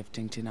barrel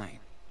lifting tonight.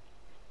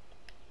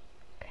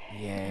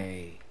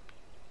 Yay.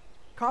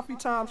 Coffee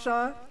time,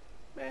 Sean.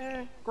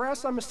 Man, grab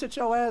some and sit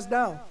your ass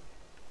down.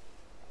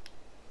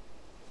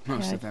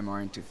 Most Yeah. of them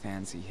are into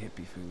fancy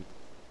hippie food.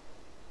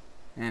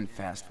 And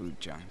fast food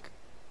junk.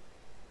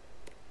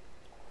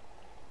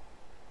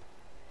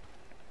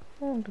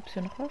 Oh, gibt's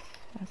hier noch was?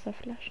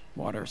 Wasserflaschen.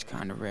 Water's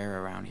kind of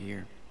rare around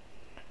here.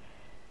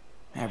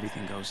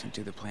 Everything goes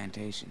into the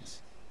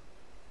plantations.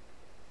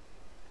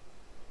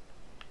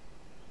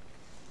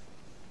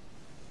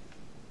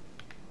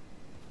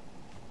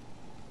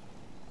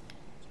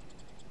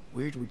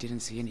 Weird we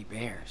didn't see any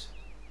bears,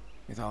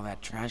 with all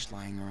that trash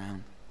lying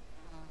around.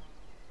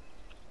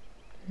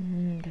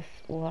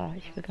 Ich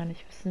will gar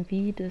nicht wissen,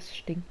 wie das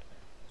stinkt.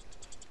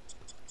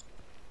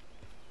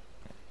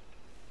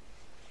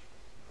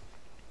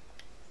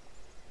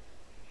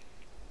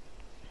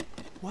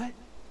 What?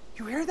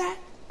 You hear that?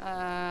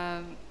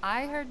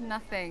 I heard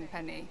nothing,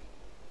 Penny.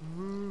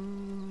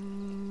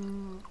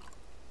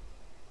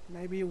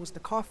 Maybe it was the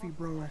coffee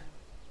brewing.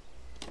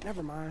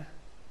 Never mind.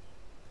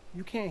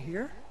 You can't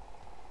hear?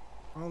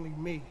 Only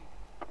me.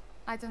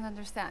 I don't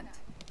understand.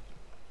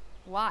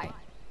 Why?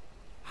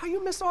 How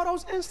you miss all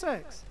those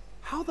insects?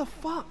 How the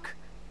fuck?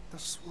 The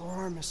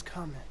swarm is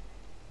coming.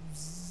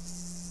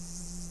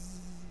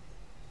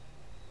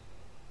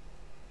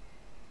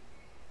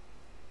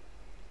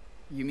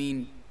 You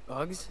mean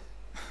bugs?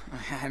 I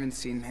haven't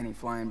seen many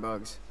flying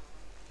bugs.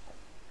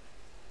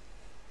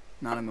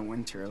 Not in the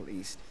winter, at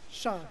least.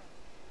 Sean.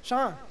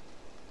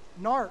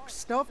 Narcs,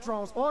 stealth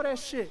drones, all that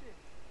shit.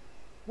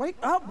 Wake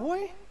up,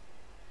 boy.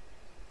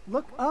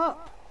 Look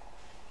up.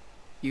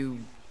 You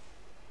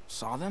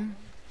saw them?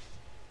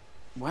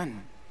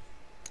 When?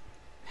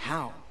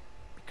 How?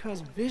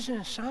 Because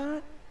vision,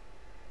 Sean.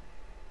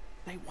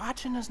 They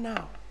watching us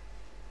now.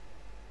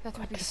 That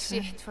would be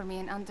shit for me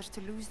and Anders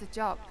to lose the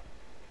job.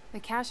 The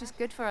cash is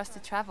good for us to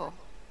travel.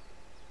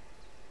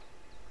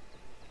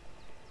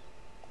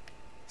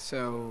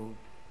 So,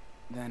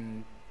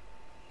 then,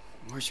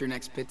 where's your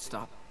next pit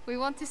stop? We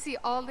want to see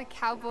all the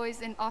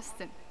cowboys in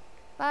Austin.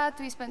 But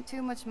we spent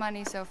too much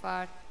money so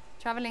far.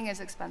 Traveling is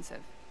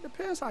expensive.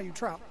 Depends how you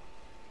travel.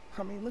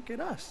 I mean, look at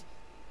us.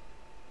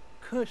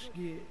 Cush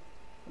gig.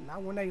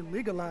 Not when they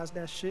legalize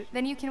that shit.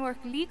 Then you can work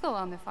legal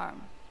on the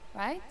farm,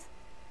 right?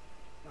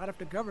 Not if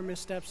the government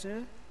steps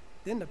in.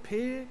 Then the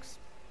pigs,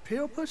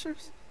 pill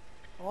pushers,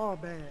 all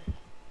bad.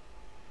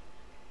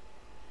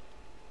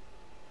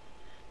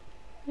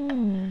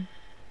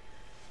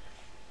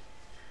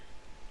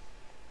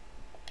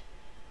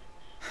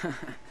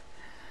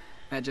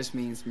 That just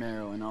means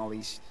Meryl and all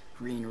these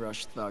green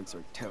rush thugs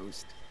are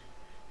toast.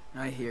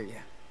 I hear ya.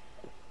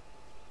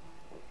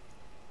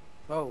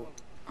 Oh,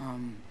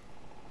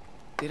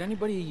 did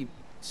anybody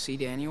see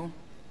Daniel?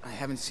 I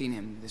haven't seen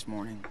him this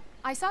morning.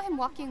 I saw him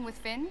walking with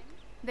Finn.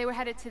 They were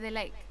headed to the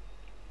lake.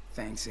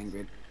 Thanks,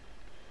 Ingrid.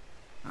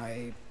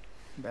 I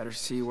better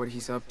see what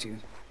he's up to.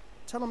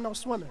 Tell him no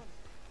swimming.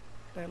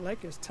 That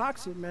lake is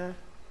toxic, man.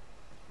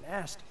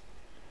 Nasty.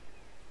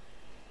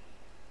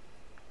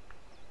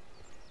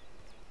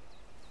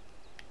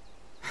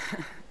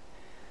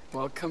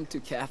 Welcome to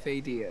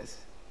Cafe Diaz.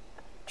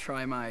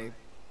 Try my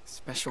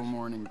Special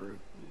morning brew.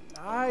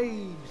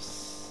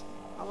 Nice.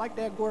 I like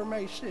that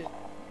gourmet shit.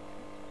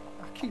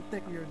 I keep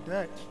thinking you're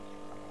Dutch.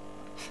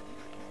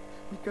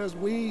 Because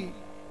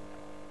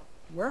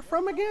where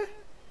from again?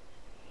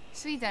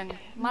 Sweden,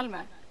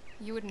 Malmö.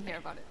 You wouldn't hear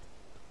about it.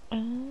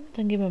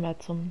 Dann gehen wir mal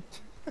zum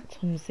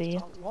See.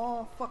 A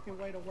long fucking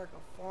way to work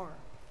a farm.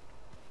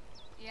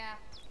 Yeah.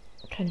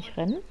 Kann ich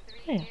rennen?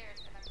 Ah, ja.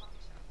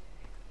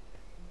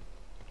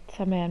 Jetzt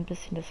haben wir ja ein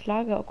bisschen das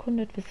Lager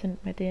erkundet. Wir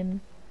sind mit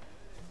denen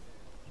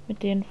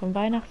vom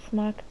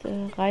Weihnachtsmarkt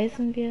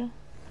reisen wir.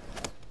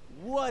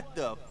 What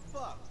the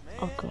fuck, man?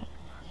 Oh Gott.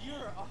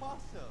 You're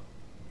awesome.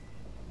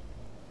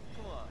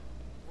 Come on,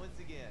 once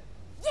again.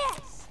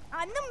 Yes,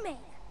 I'm the man.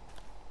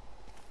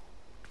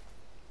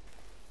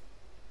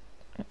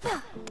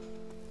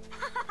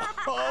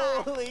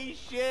 Holy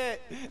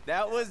shit,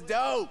 that was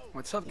dope.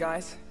 What's up,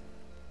 guys?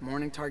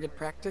 Morning target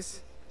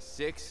practice?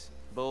 6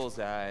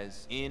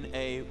 bullseyes in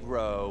a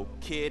row.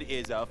 Kid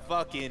is a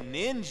fucking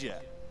ninja.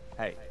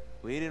 Hey,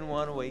 we didn't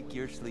want to wake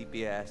your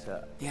sleepy ass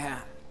up.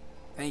 Yeah,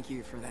 thank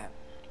you for that.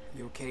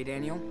 You okay,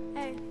 Daniel?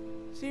 Hey,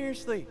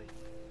 Seriously,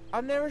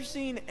 I've never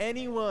seen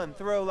anyone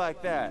throw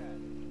like that.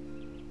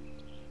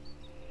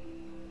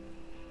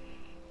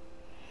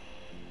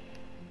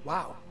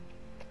 Wow.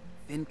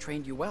 Finn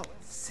trained you well.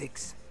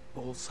 6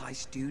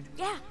 bull-sized dude.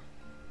 yeah,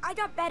 I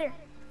got better.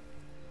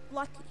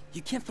 Lucky.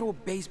 You can't throw a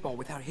baseball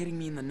without hitting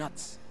me in the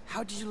nuts.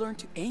 How did you learn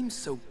to aim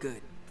so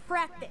good?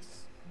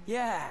 Practice.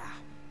 Yeah,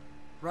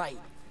 right.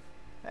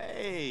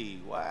 Hey,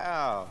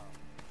 wow.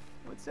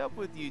 What's up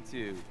with you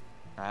two?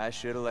 I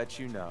should have let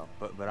you know,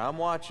 but I'm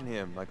watching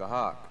him like a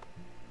hawk.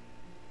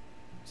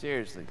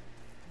 Seriously,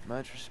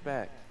 much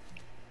respect.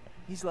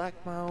 He's like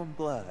my own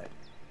blood.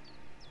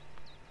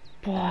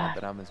 Boah. Not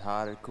that I'm as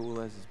hot or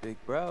cool as his big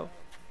bro.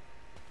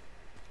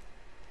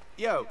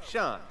 Yo,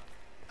 Sean,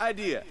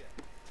 idea.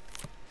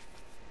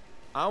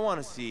 I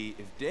want to see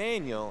if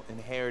Daniel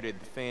inherited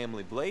the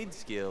family blade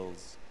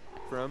skills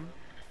from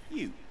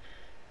you.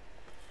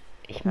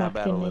 Ich How mag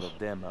about a den little nicht.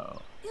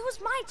 demo? It was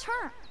my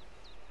turn.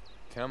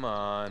 Come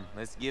on,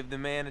 let's give the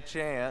man a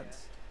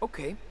chance.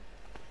 Okay.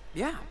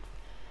 Yeah.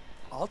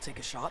 I'll take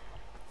a shot.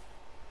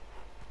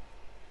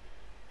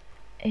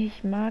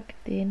 Ich mag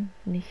den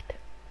nicht.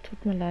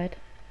 Tut mir leid.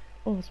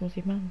 Oh, was muss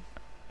ich machen?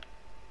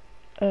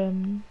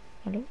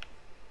 Hallo?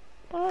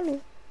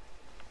 Hallo?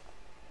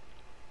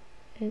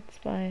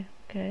 L2,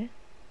 okay.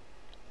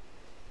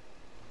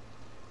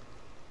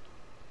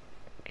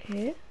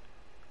 Okay.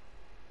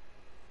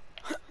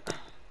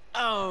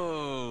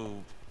 Oh,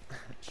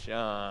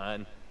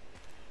 Sean.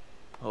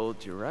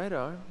 Hold your right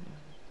arm.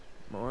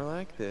 More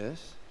like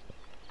this.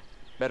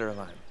 Better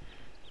alignment.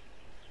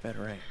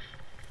 Better aim.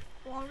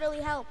 Won't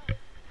really help.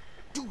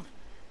 Dude,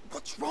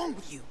 what's wrong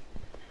with you?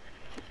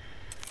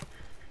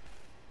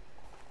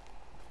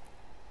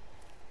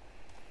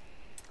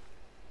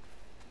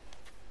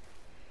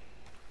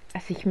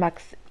 Also ich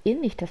mag's eh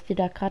nicht, dass die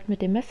da gerade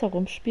mit dem Messer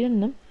rumspielen,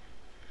 ne?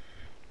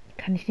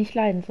 Kann ich nicht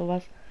leiden,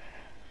 sowas.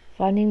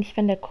 Vor allen Dingen nicht,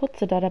 wenn der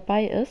Kurze da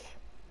dabei ist.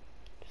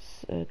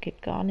 Das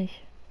geht gar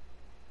nicht.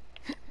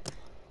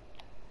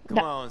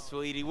 Come on,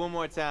 sweetie, one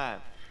more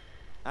time.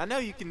 I know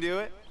you can do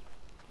it.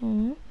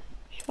 Mhm.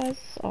 Ich weiß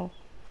es auch.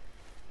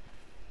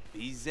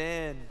 Be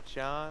zen,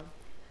 Sean.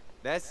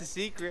 That's the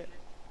secret.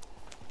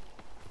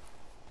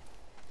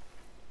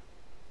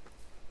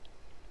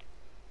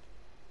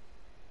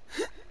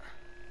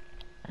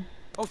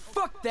 Oh,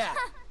 fuck that!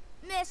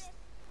 Miss,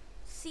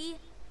 see,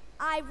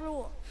 I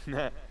rule.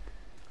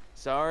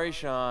 Sorry,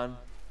 Sean.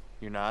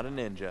 You're not a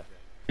ninja.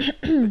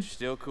 But you're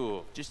still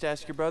cool. Just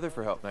ask your brother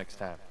for help next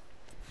time.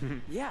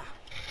 Yeah.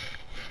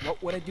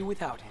 What would I do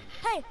without him?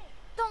 Hey,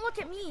 don't look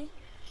at me.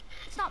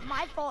 It's not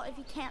my fault if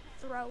you can't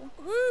throw.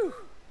 Woo!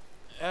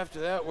 After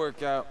that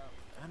workout,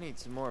 I need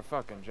some more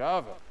fucking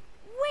Java.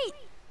 Wait!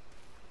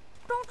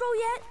 Don't go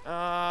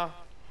yet.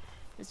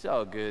 It's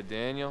all good,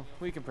 Daniel.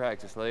 We can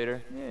practice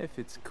later, if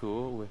it's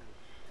cool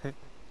with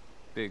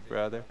Big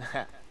Brother.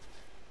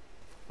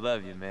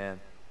 Love you, man.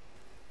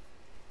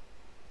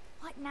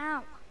 What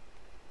now?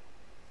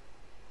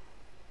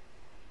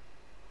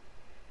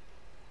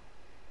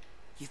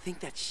 You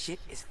think that shit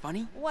is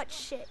funny? What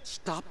shit?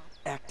 Stop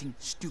acting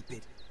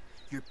stupid.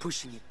 You're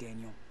pushing it,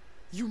 Daniel.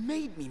 You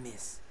made me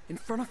miss. In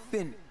front of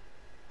Finn.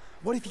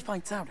 What if he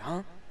finds out,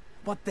 huh?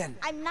 What then?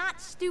 I'm not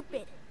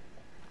stupid.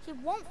 He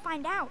won't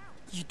find out.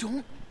 You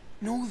don't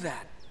know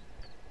that.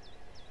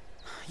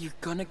 You're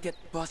gonna get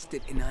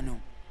busted, Enano.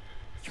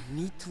 You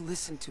need to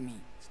listen to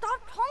me.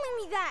 Stop calling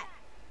me that.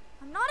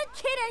 I'm not a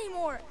kid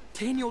anymore.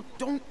 Daniel,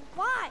 don't...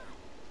 Why?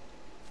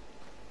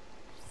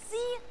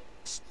 See?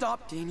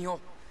 Stop, Daniel.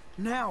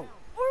 Now.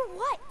 Or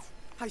what?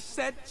 I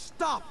said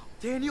stop,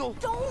 Daniel.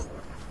 Don't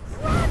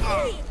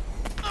grab me!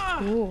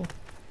 Oh.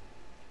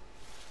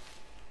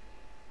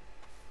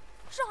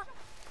 Sean,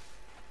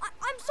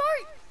 I'm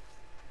sorry.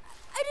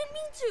 I didn't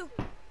mean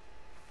to.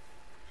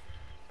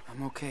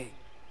 I'm okay.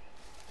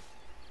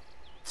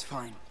 It's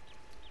fine.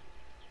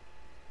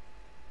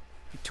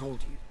 I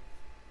told you.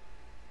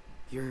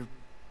 You're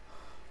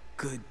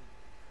good.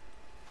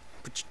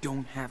 but you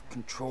don't have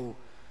control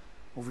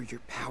over your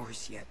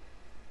powers yet.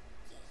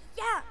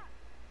 Yeah,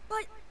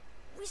 but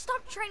we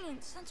stopped training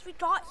since we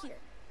got here.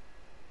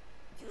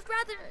 You'd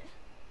rather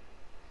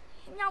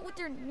hang out with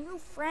your new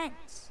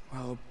friends.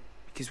 Well,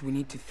 because we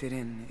need to fit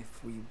in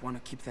if we want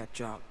to keep that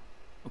job,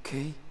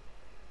 okay?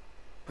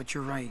 But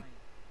you're right.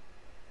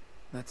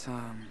 Let's,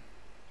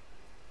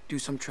 do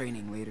some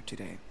training later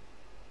today.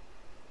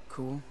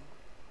 Cool?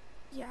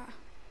 Yeah.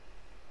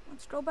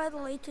 Let's go by the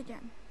lake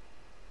again.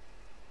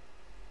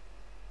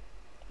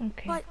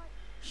 Okay. But,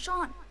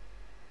 Sean,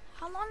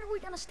 how long are we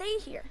gonna stay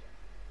here?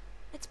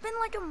 It's been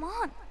like a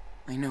month.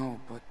 I know,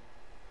 but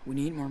we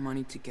need more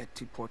money to get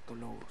to Puerto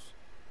Los.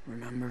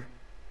 Remember?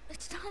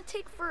 It's gonna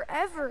take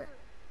forever.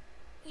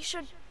 We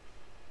should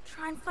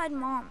try and find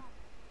Mom,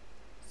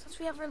 since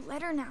we have her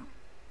letter now.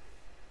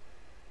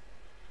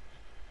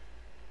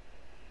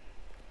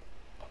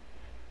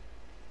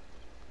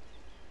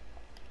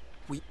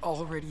 We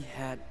already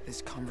had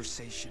this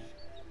conversation.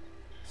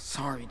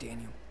 Sorry,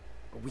 Daniel,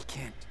 but we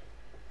can't.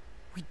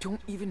 We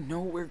don't even know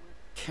where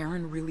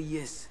Karen really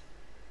is,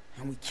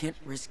 and we can't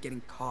risk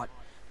getting caught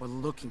while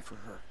looking for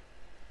her.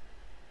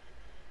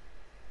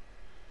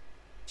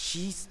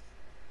 She's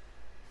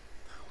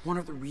one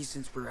of the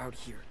reasons we're out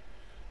here.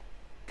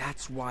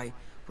 That's why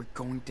we're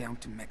going down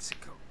to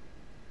Mexico.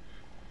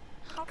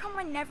 How come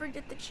I never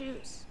get to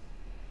choose?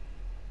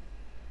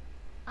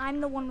 I'm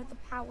the one with the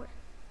power.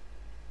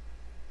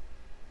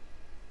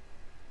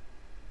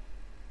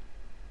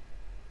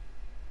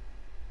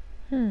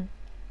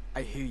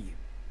 I hear you.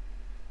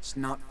 It's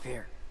not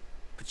fair,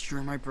 but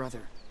you're my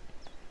brother.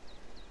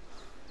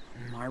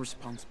 My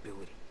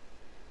responsibility.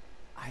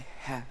 I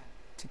have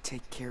to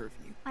take care of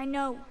you. I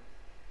know,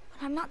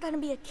 but I'm not gonna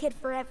be a kid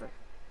forever.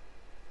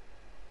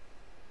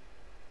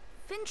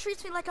 Finn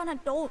treats me like an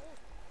adult.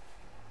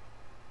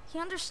 He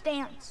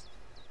understands.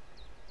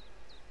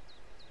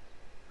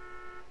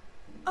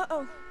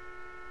 Uh-oh.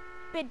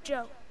 Big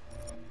Joe.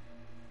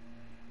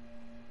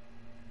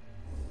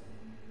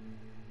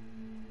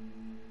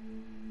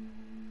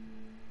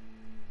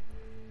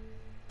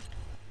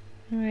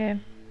 Nee,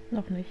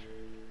 noch nicht.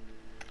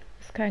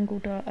 Ist kein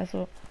guter,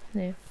 also,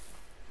 nee.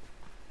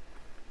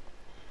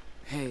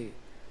 Hey,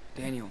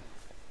 Daniel.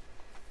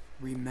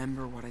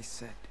 Remember what I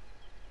said.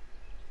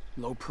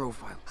 Low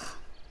profile.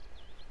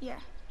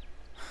 Yeah.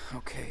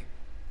 Okay.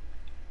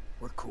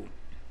 We're cool.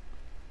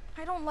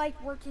 I don't like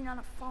working on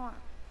a farm.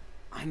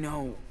 I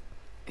know.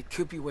 It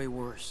could be way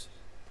worse.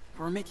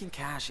 We're making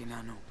cash in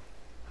Ano.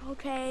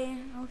 Okay.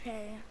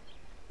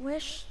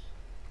 Wish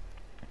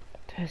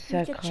Das ist we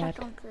ja could check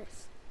gerade. on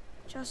Chris.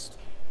 Just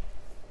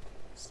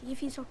see if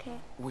he's okay.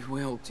 We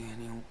will,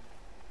 Daniel.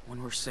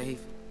 When we're safe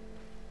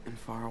and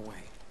far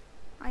away.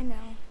 I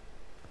know.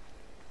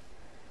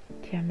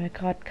 Die haben ja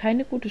gerade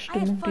keine gute I had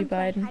Stimmung, die fun playing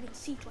beiden. hide and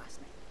seek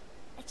last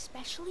night.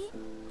 Especially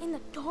in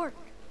the dark.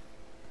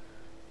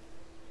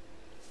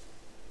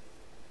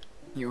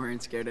 You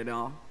weren't scared at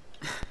all?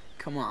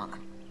 Come on.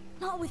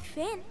 Not with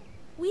Finn.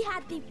 We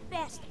had the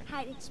best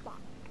hiding spot.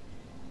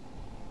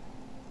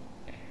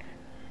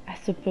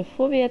 Also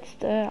bevor wir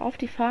jetzt auf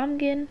die Farm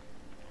gehen,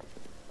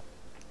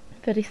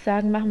 würde ich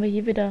sagen, machen wir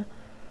hier wieder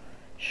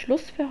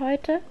Schluss für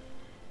heute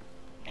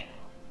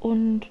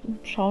und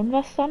schauen,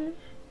 was dann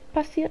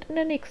passiert in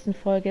der nächsten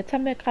Folge. Jetzt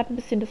haben wir gerade ein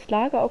bisschen das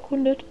Lager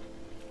erkundet,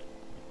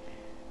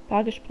 ein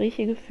paar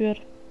Gespräche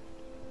geführt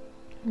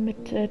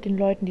mit den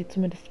Leuten, die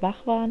zumindest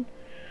wach waren,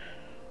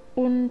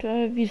 und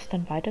wie es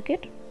dann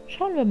weitergeht,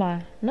 schauen wir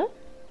mal, ne?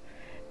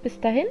 Bis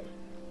dahin,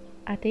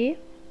 ade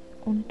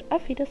und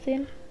auf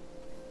Wiedersehen.